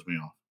what throws me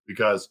off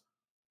because,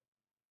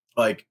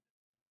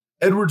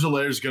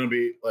 Edwards-Helaire is going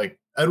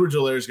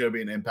to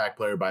be an impact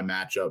player by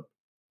matchup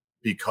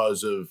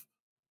because of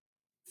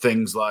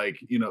things like,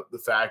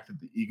 the fact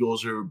that the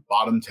Eagles are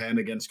bottom 10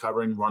 against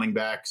covering running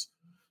backs.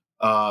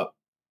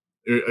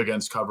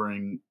 against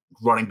covering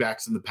running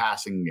backs in the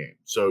passing game.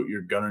 So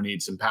you're going to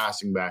need some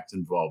passing backs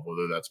involved,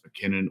 whether that's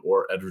McKinnon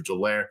or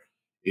Edwards-Helaire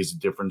is a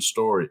different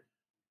story.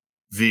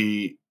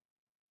 The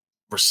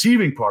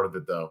receiving part of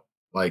it, though,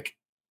 like,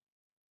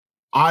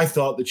 I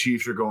thought the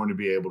Chiefs were going to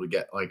be able to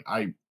get, like,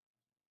 I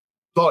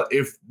thought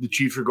if the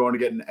Chiefs were going to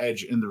get an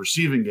edge in the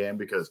receiving game,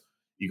 because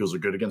Eagles are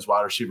good against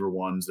wide receiver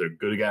ones, they're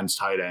good against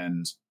tight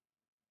ends,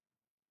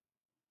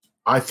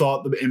 I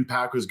thought the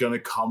impact was going to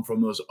come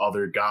from those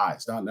other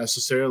guys, not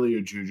necessarily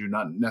a Juju,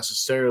 not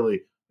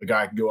necessarily a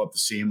guy who can go up the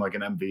seam like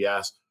an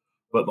MVS,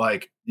 but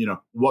like,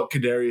 what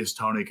Kadarius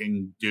Toney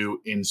can do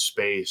in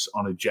space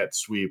on a jet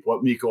sweep,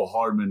 what Mecole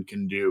Hardman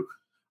can do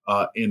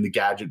in the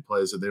gadget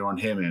plays that they run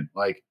him in.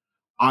 Like,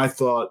 I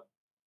thought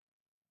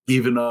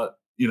even,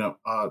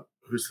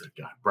 who's that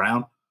guy?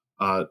 Brown?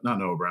 Not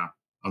Noah Brown.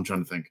 I'm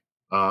trying to think.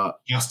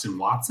 Justin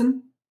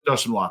Watson?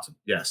 Justin Watson.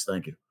 Yes,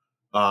 thank you.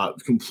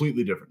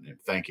 Completely different name.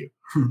 Thank you.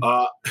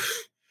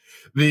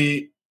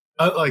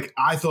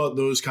 I thought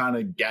those kind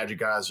of gadget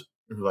guys,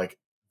 like,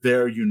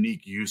 their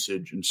unique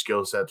usage and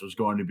skill sets was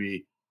going to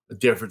be a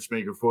difference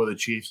maker for the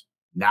Chiefs.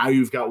 Now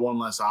you've got one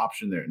less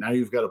option there. Now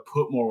you've got to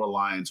put more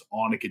reliance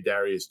on a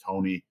Kadarius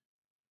Toney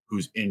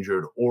who's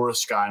injured, or a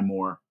Sky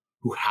Moore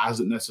who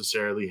hasn't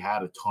necessarily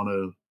had a ton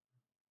of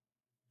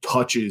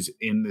touches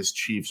in this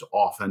Chiefs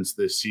offense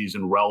this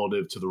season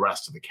relative to the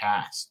rest of the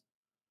cast.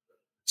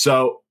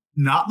 So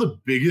not the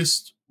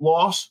biggest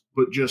loss,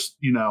 but just,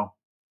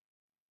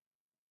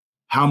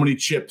 how many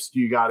chips do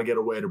you got to get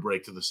away to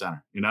break to the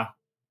center,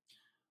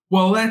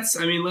 Well, let's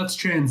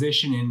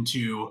transition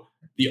into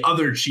the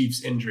other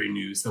Chiefs injury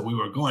news that we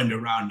were going to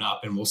round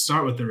up, and we'll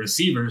start with the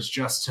receivers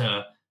just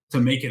to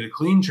make it a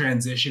clean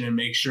transition and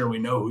make sure we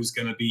know who's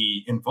going to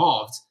be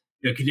involved.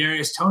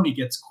 Kadarius Toney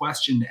gets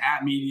questioned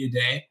at Media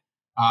Day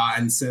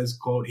and says,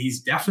 quote,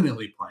 he's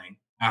definitely playing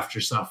after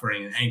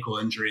suffering an ankle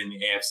injury in the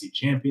AFC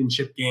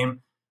Championship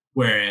game,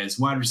 whereas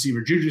wide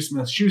receiver Juju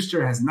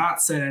Smith-Schuster has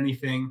not said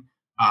anything,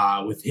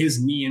 with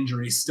his knee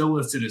injury still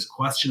listed as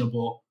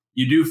questionable.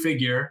 You do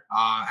figure,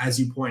 as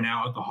you point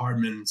out with the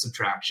Hardman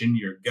subtraction,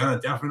 you're going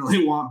to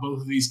definitely want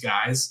both of these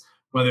guys,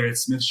 whether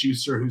it's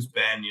Smith-Schuster, who's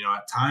been,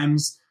 at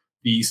times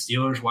the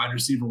Steelers wide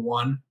receiver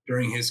one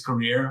during his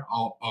career,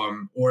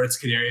 or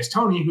it's Kadarius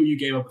Toney, who you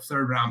gave up a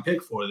third-round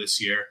pick for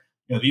this year.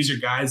 These are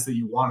guys that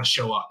you want to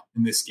show up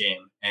in this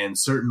game. And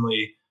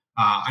certainly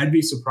I'd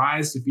be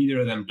surprised if either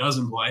of them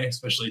doesn't play,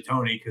 especially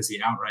Toney, because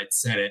he outright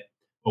said it.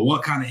 But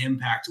what kind of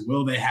impact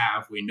will they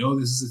have? We know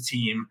this is a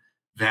team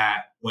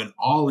that went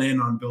all in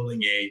on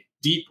building a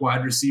deep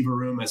wide receiver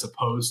room as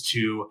opposed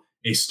to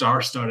a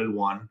star-studded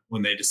one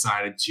when they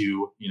decided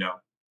to,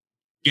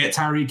 get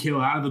Tyreek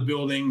Hill out of the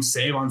building,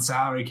 save on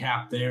salary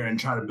cap there, and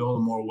try to build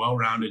a more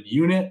well-rounded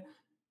unit.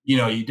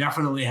 You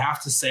definitely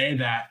have to say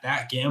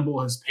that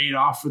gamble has paid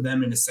off for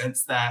them in a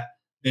sense that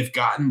they've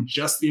gotten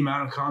just the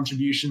amount of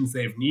contributions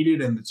they've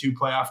needed in the two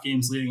playoff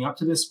games leading up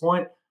to this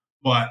point.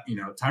 But,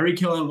 Tyreek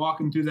Hill ain't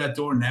walking through that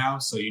door now,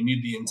 so you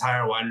need the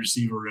entire wide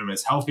receiver room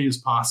as healthy as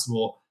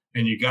possible,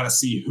 and you got to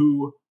see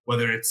who,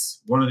 whether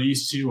it's one of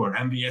these two or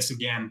MVS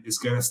again, is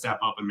going to step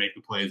up and make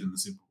the plays in the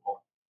Super Bowl.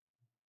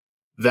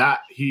 That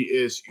he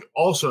is. You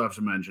also have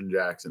to mention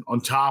Jackson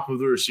on top of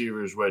the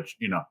receivers, which,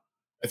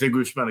 I think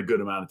we've spent a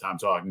good amount of time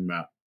talking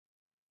about.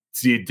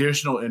 It's the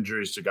additional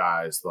injuries to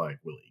guys like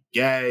Willie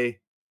Gay,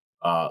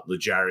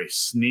 L'Jarius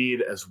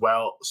Sneed as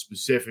well,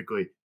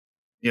 specifically.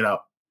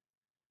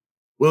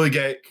 Willie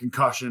Gay,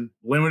 concussion,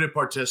 limited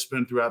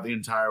participant throughout the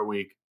entire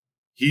week.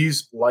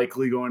 He's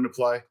likely going to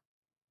play.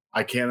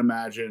 I can't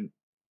imagine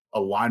a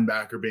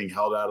linebacker being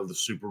held out of the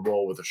Super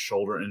Bowl with a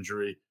shoulder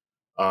injury.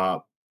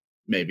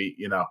 Maybe,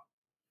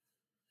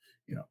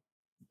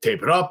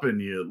 tape it up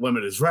and you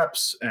limit his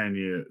reps and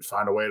you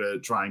find a way to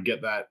try and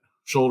get that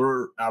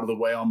shoulder out of the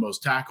way on those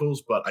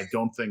tackles. But I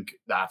don't think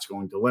that's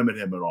going to limit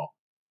him at all.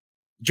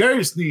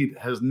 L'Jarius Sneed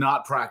has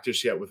not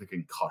practiced yet with a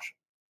concussion.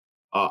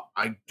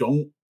 I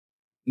don't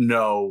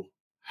know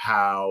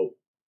how,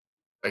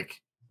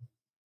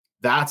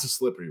 that's a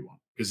slippery one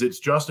because it's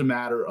just a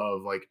matter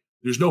of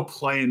there's no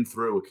playing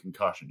through a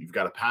concussion. You've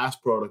got to pass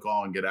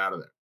protocol and get out of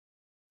there.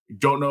 You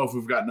don't know if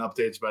we've gotten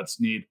updates about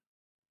Sneed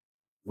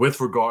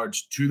with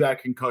regards to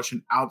that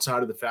concussion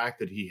outside of the fact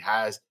that he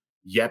has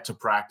yet to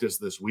practice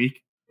this week.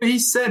 He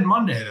said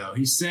Monday, though.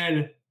 He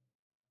said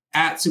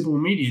at Super Bowl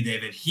Media Day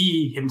that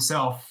he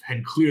himself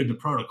had cleared the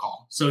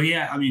protocol. So,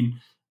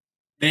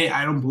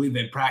 I don't believe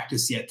they've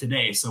practiced yet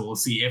today, so we'll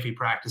see if he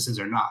practices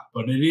or not.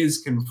 But it is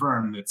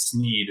confirmed that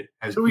Sneed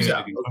has cleared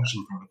the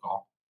concussion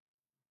protocol.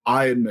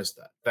 I had missed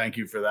that. Thank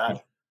you for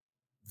that.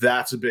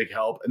 That's a big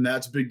help, and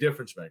that's a big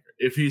difference maker.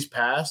 If he's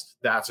passed,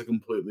 that's a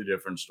completely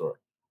different story.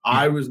 Yeah.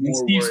 I was more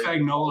Steve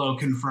worried. Spagnuolo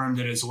confirmed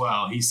it as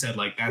well. He said,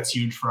 that's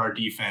huge for our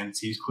defense.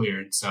 He's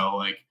cleared.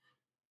 So,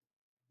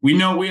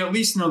 we at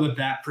least know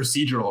that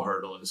procedural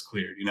hurdle is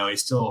cleared.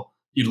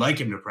 You'd like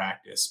him to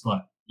practice,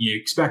 but you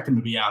expect him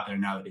to be out there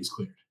now that he's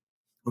cleared.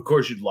 Of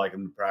course you'd like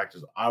him to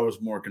practice. I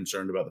was more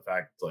concerned about the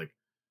fact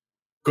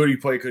could he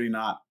play, could he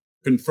not?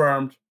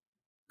 Confirmed,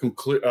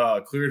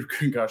 cleared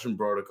concussion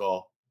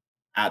protocol.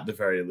 at the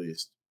very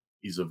least,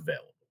 he's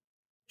available.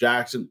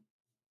 Jackson,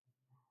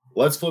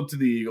 let's flip to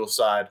the Eagles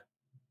side.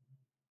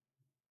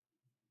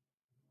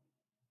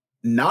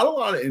 Not a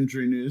lot of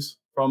injury news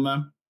from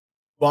them,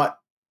 but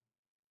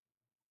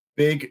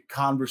big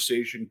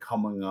conversation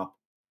coming up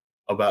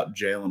about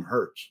Jalen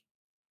Hurts.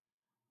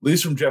 At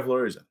least from Jeff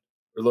Lurie's end.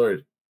 Or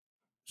Lurie.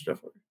 It's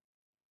Jeff Lurie.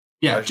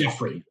 Yeah,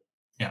 Jeffrey.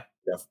 Yeah.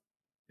 Jeff.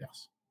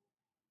 Yes.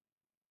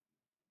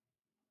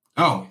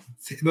 Oh,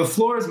 the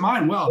floor is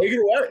mine. Well, take it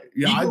away.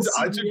 Yeah, I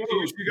took CEO,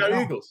 you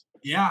got Eagles.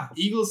 Yeah,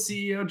 Eagles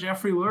CEO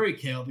Jeffrey Lurie,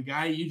 Kale, the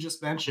guy you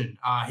just mentioned.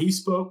 He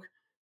spoke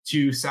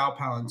to Sal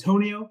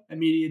Paolantonio at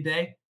Media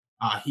Day.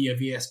 He of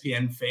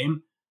ESPN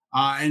fame.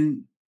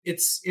 And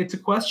it's a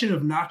question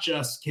of not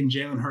just can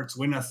Jalen Hurts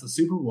win us the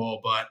Super Bowl,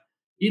 but,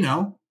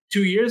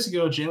 2 years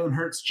ago, Jalen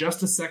Hurts,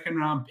 just a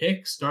second-round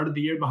pick, started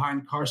the year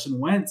behind Carson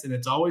Wentz, and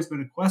it's always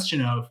been a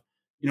question of,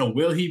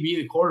 will he be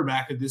the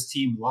quarterback of this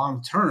team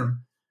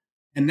long-term?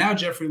 And now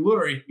Jeffrey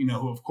Lurie,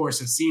 who of course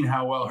has seen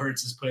how well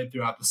Hurts has played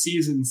throughout the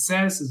season,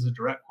 says, as a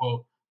direct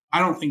quote, "I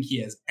don't think he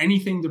has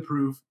anything to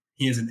prove.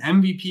 He is an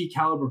MVP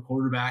caliber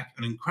quarterback,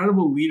 an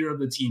incredible leader of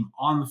the team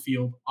on the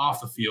field,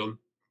 off the field.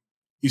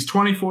 He's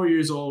 24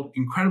 years old,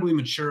 incredibly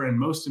mature, and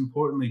most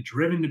importantly,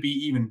 driven to be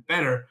even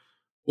better.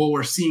 What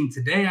we're seeing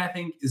today, I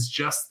think, is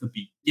just the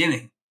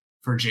beginning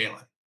for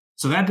Jalen."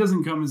 So that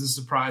doesn't come as a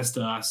surprise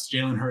to us.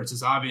 Jalen Hurts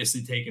has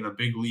obviously taken a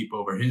big leap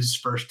over his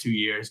first 2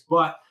 years,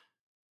 but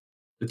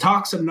the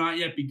talks have not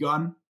yet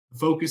begun. The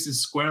focus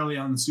is squarely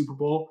on the Super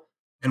Bowl,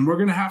 and we're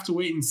going to have to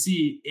wait and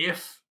see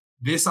if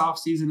this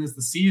offseason is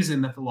the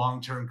season that the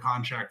long-term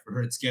contract for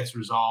Hurts gets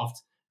resolved,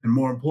 and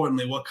more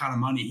importantly, what kind of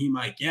money he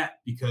might get.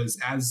 Because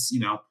as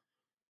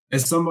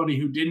somebody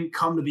who didn't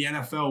come to the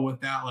NFL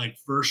with that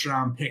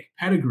first-round pick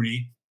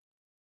pedigree,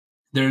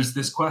 there's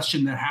this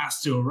question that has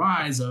to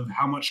arise of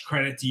how much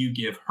credit do you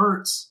give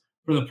Hurts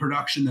for the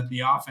production that the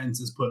offense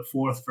has put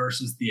forth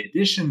versus the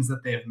additions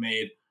that they have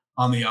made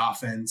on the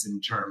offense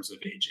in terms of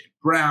A.J.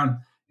 Brown,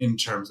 in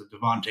terms of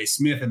Devontae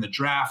Smith in the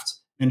draft,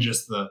 and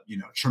just the,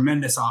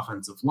 tremendous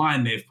offensive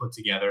line they've put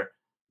together.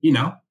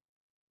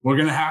 We're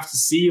going to have to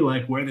see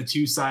where the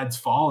two sides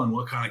fall and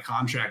what kind of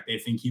contract they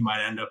think he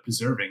might end up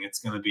preserving. It's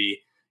going to be,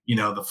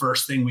 the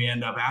first thing we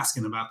end up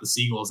asking about the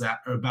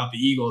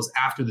Eagles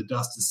after the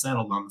dust is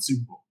settled on the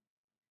Super Bowl.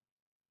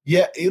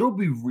 Yeah, it'll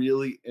be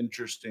really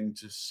interesting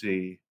to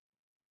see.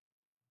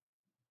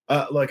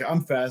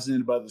 I'm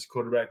fascinated by this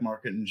quarterback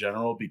market in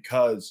general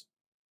because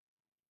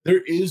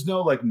there is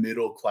no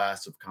middle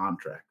class of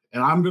contract.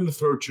 And I'm going to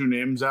throw two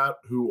names out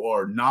who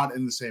are not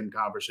in the same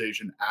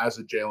conversation as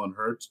a Jalen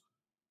Hurts,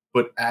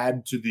 but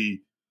add to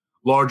the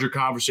larger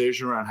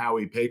conversation around how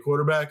we pay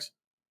quarterbacks.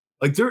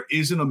 There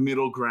isn't a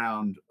middle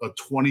ground, a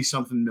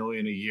 20-something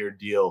million a year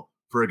deal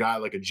for a guy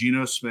like a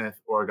Geno Smith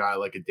or a guy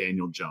like a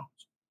Daniel Jones.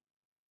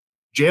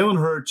 Jalen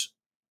Hurts,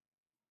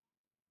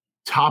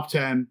 top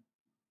 10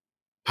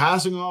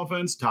 passing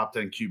offense, top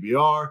 10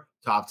 QBR,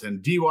 top 10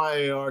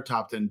 DYAR,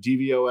 top 10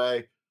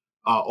 DVOA,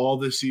 all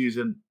this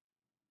season.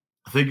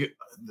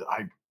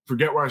 I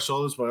forget where I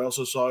saw this, but I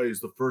also saw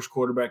he's the first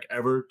quarterback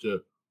ever to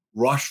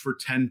rush for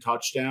 10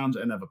 touchdowns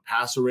and have a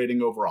passer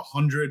rating over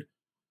 100.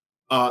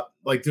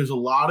 There's a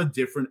lot of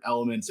different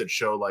elements that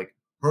show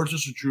Hurts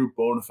is a true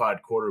bona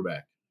fide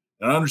quarterback.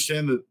 And I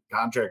understand that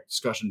contract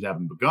discussions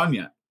haven't begun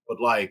yet, but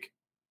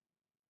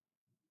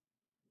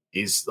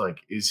is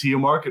he a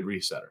market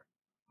resetter?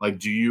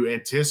 Do you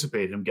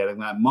anticipate him getting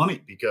that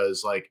money?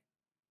 Because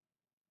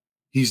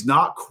he's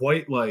not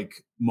quite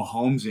like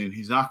Mahomes,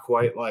 he's not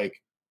quite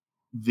like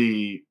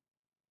the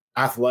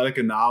athletic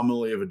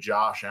anomaly of a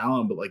Josh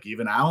Allen, but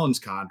even Allen's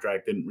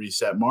contract didn't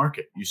reset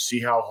market. You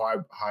see how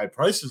high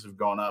prices have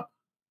gone up,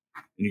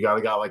 and you got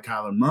a guy like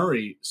Kyler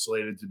Murray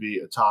slated to be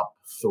a top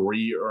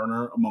 3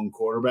 earner among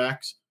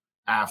quarterbacks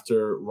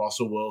after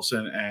Russell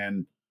Wilson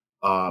and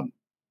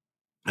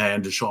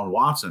Deshaun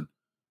Watson.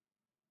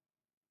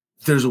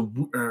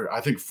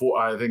 I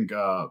think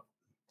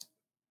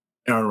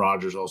Aaron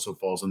Rodgers also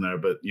falls in there,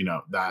 but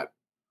that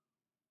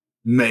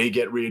may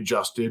get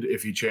readjusted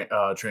if he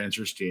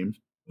transfers teams.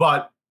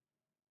 But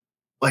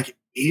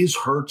is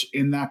Hurts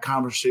in that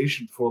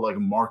conversation for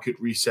market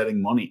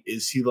resetting money?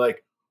 Is he a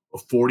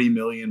 $40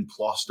 million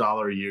plus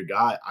a year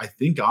guy? I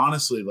think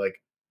honestly,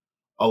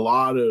 a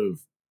lot of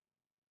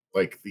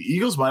the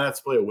Eagles might have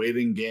to play a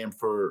waiting game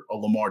for a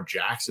Lamar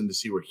Jackson to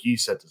see where he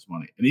sets his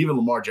money. And even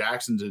Lamar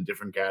Jackson's in a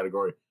different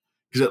category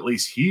because at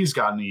least he's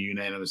gotten a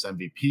unanimous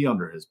MVP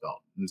under his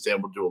belt and is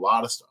able to do a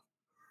lot of stuff.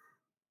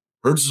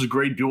 Hurts is a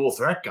great dual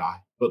threat guy,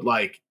 but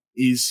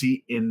is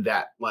he in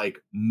that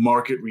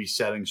market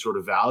resetting sort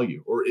of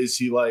value? Or is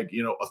he a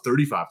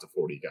 35 to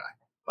 40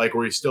 guy,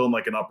 where he's still in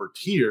an upper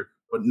tier,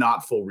 but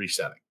not full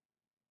resetting?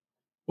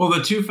 Well,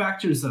 the two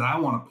factors that I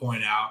want to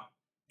point out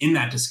in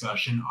that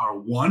discussion are,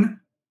 one,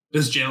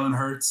 does Jalen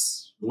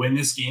Hurts win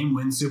this game,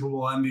 win Super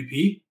Bowl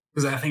MVP?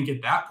 Because I think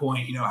at that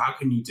point, how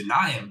can you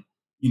deny him,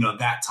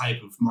 that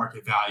type of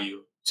market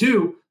value?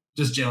 Two,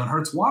 does Jalen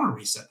Hurts want to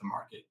reset the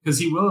market? Because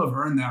he will have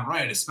earned that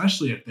right,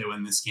 especially if they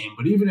win this game.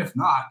 But even if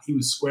not, he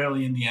was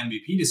squarely in the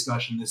MVP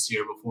discussion this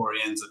year before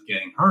he ends up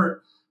getting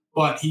hurt.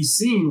 But he's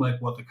seen like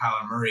what the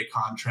Kyler Murray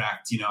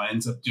contract,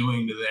 ends up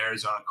doing to the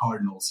Arizona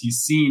Cardinals. He's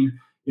seen,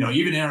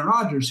 even Aaron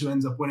Rodgers, who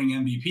ends up winning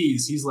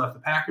MVPs, he's left the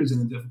Packers in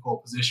a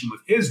difficult position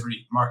with his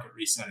market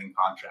resetting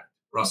contract.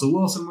 Russell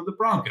Wilson with the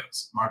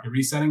Broncos, market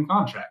resetting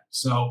contract.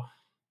 So,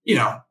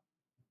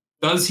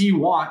 does he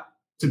want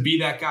to be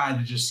that guy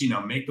to just,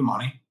 make the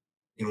money?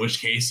 In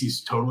which case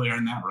he's totally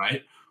earned that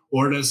right.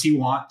 Or does he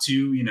want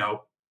to,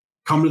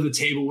 come to the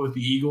table with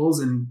the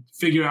Eagles and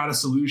figure out a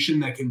solution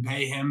that can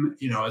pay him,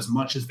 as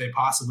much as they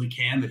possibly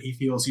can that he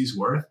feels he's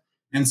worth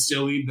and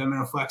still leave them in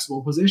a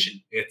flexible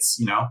position? It's,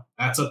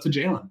 that's up to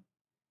Jalen.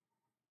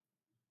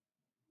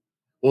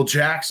 Well,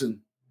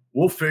 Jackson,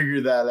 we'll figure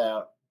that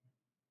out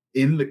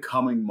in the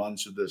coming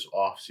months of this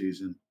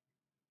offseason,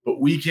 but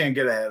we can't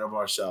get ahead of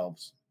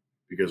ourselves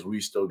because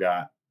we still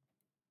got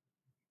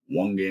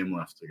one game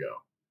left to go.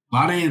 A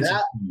lot of answers.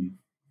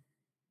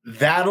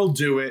 That'll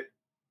do it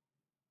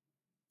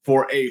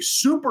for a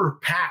super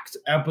packed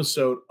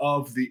episode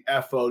of the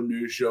FO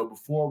News Show.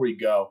 Before we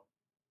go,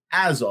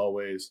 as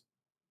always,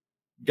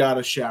 got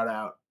to shout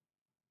out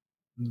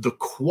the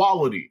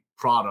quality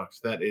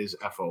product that is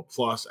FO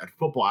Plus at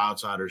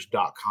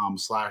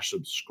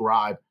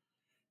footballoutsiders.com/subscribe.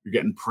 You're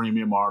getting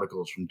premium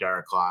articles from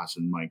Derek Glass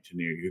and Mike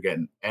Tanier. You're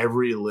getting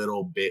every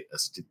little bit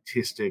of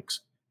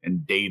statistics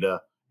and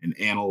data and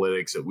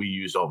analytics that we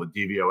use, all the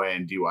DVOA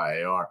and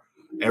DYAR,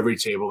 every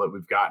table that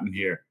we've gotten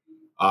here.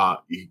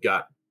 You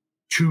got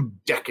 2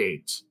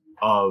 decades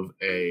of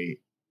a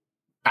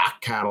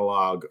back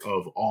catalog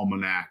of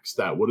almanacs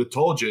that would have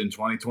told you in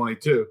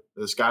 2022,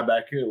 this guy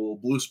back here, a little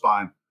blue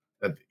spine,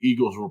 that the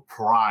Eagles were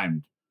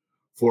primed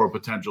for a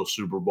potential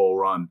Super Bowl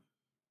run.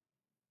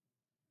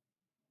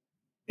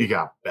 You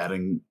got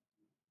betting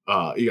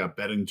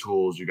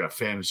tools, you got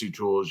fantasy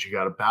tools, you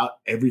got about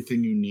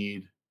everything you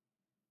need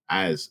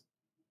as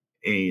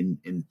an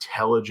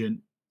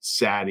intelligent,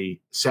 savvy,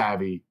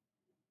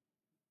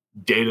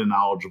 data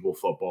knowledgeable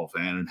football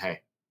fan. And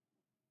hey,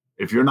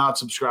 if you're not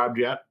subscribed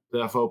yet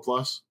to FO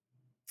Plus,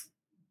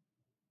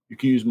 you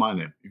can use my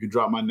name. You can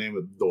drop my name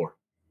at the door.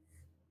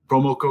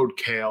 Promo code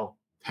Kale,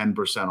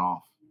 10%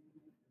 off.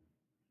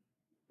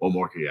 What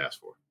more could you ask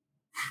for?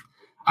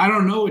 I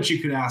don't know what you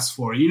could ask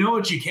for. You know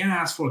what you can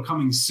ask for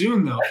coming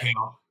soon, though,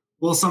 Kale?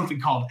 Well, something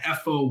called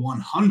FO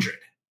 100.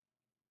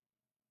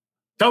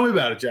 Tell me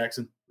about it,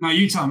 Jackson. No,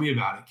 you tell me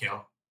about it,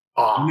 Kale.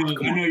 I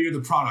know you're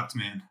the product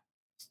man.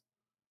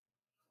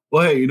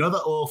 Well, hey, you know that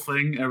little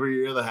thing every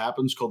year that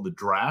happens called the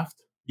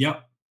draft?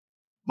 Yep.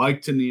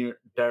 Mike Tanier,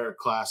 Derek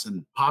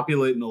Klassen,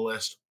 populating the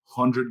list,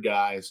 100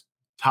 guys,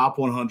 top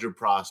 100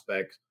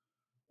 prospects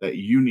that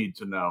you need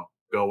to know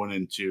going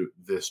into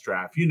this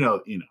draft.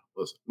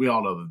 Listen, we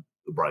all know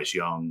the Bryce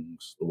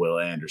Youngs, the Will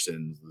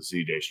Andersons, the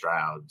CJ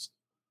Strouds,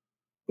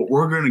 but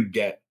we're going to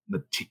get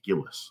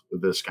meticulous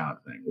with this kind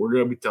of thing. We're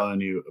going to be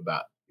telling you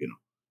about,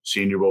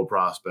 Senior Bowl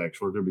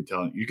prospects. We're going to be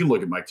telling you can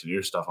look at Mike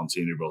Tanier's stuff on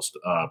Senior Bowl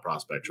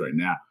prospects right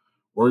now.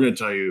 We're going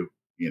to tell you,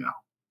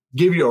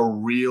 give you a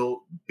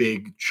real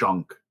big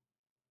chunk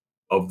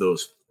of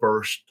those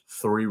first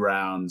 3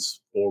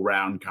 rounds,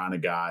 4-round kind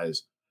of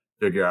guys,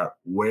 figure out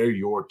where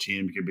your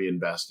team can be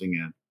investing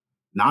in.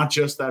 Not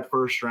just that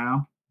first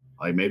round.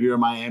 Like maybe you're a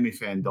Miami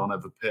fan, don't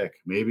have a pick.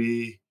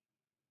 Maybe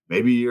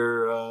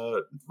you're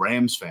a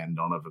Rams fan,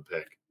 don't have a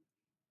pick.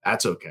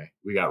 That's okay.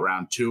 We got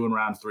round 2 and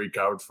round 3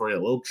 covered for you.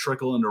 A little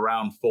trickle into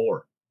round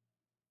 4.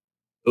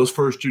 Those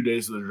first 2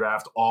 days of the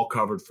draft all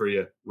covered for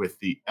you with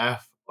the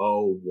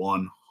FO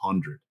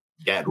 100.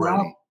 Get ready.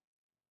 Well,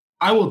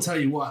 I will tell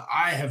you what,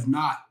 I have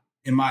not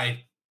in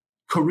my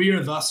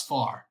career thus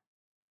far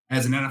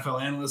as an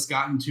NFL analyst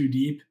gotten too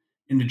deep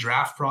into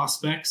draft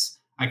prospects.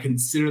 I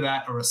consider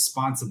that a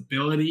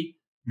responsibility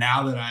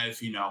now that I've,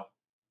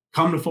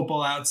 come to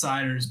Football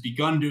Outsiders,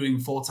 begun doing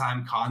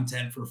full-time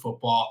content for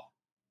football.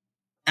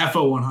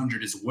 FO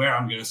 100 is where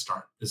I'm going to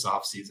start this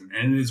offseason,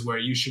 and it is where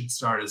you should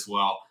start as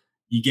well.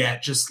 You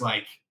get just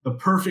like the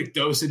perfect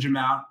dosage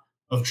amount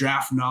of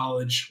draft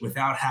knowledge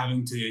without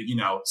having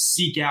to,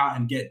 seek out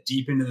and get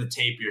deep into the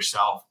tape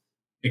yourself.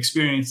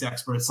 Experienced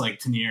experts like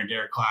Tanier and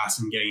Derek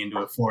Klassen getting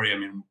into it for you. I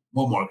mean,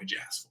 what more could you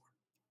ask for?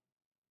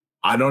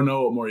 I don't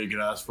know what more you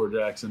could ask for,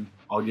 Jackson.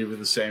 I'll give you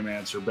the same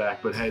answer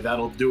back. But hey,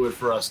 that'll do it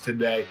for us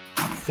today.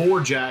 For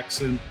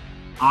Jackson,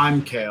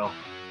 I'm Kale.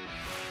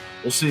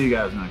 We'll see you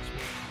guys next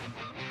week.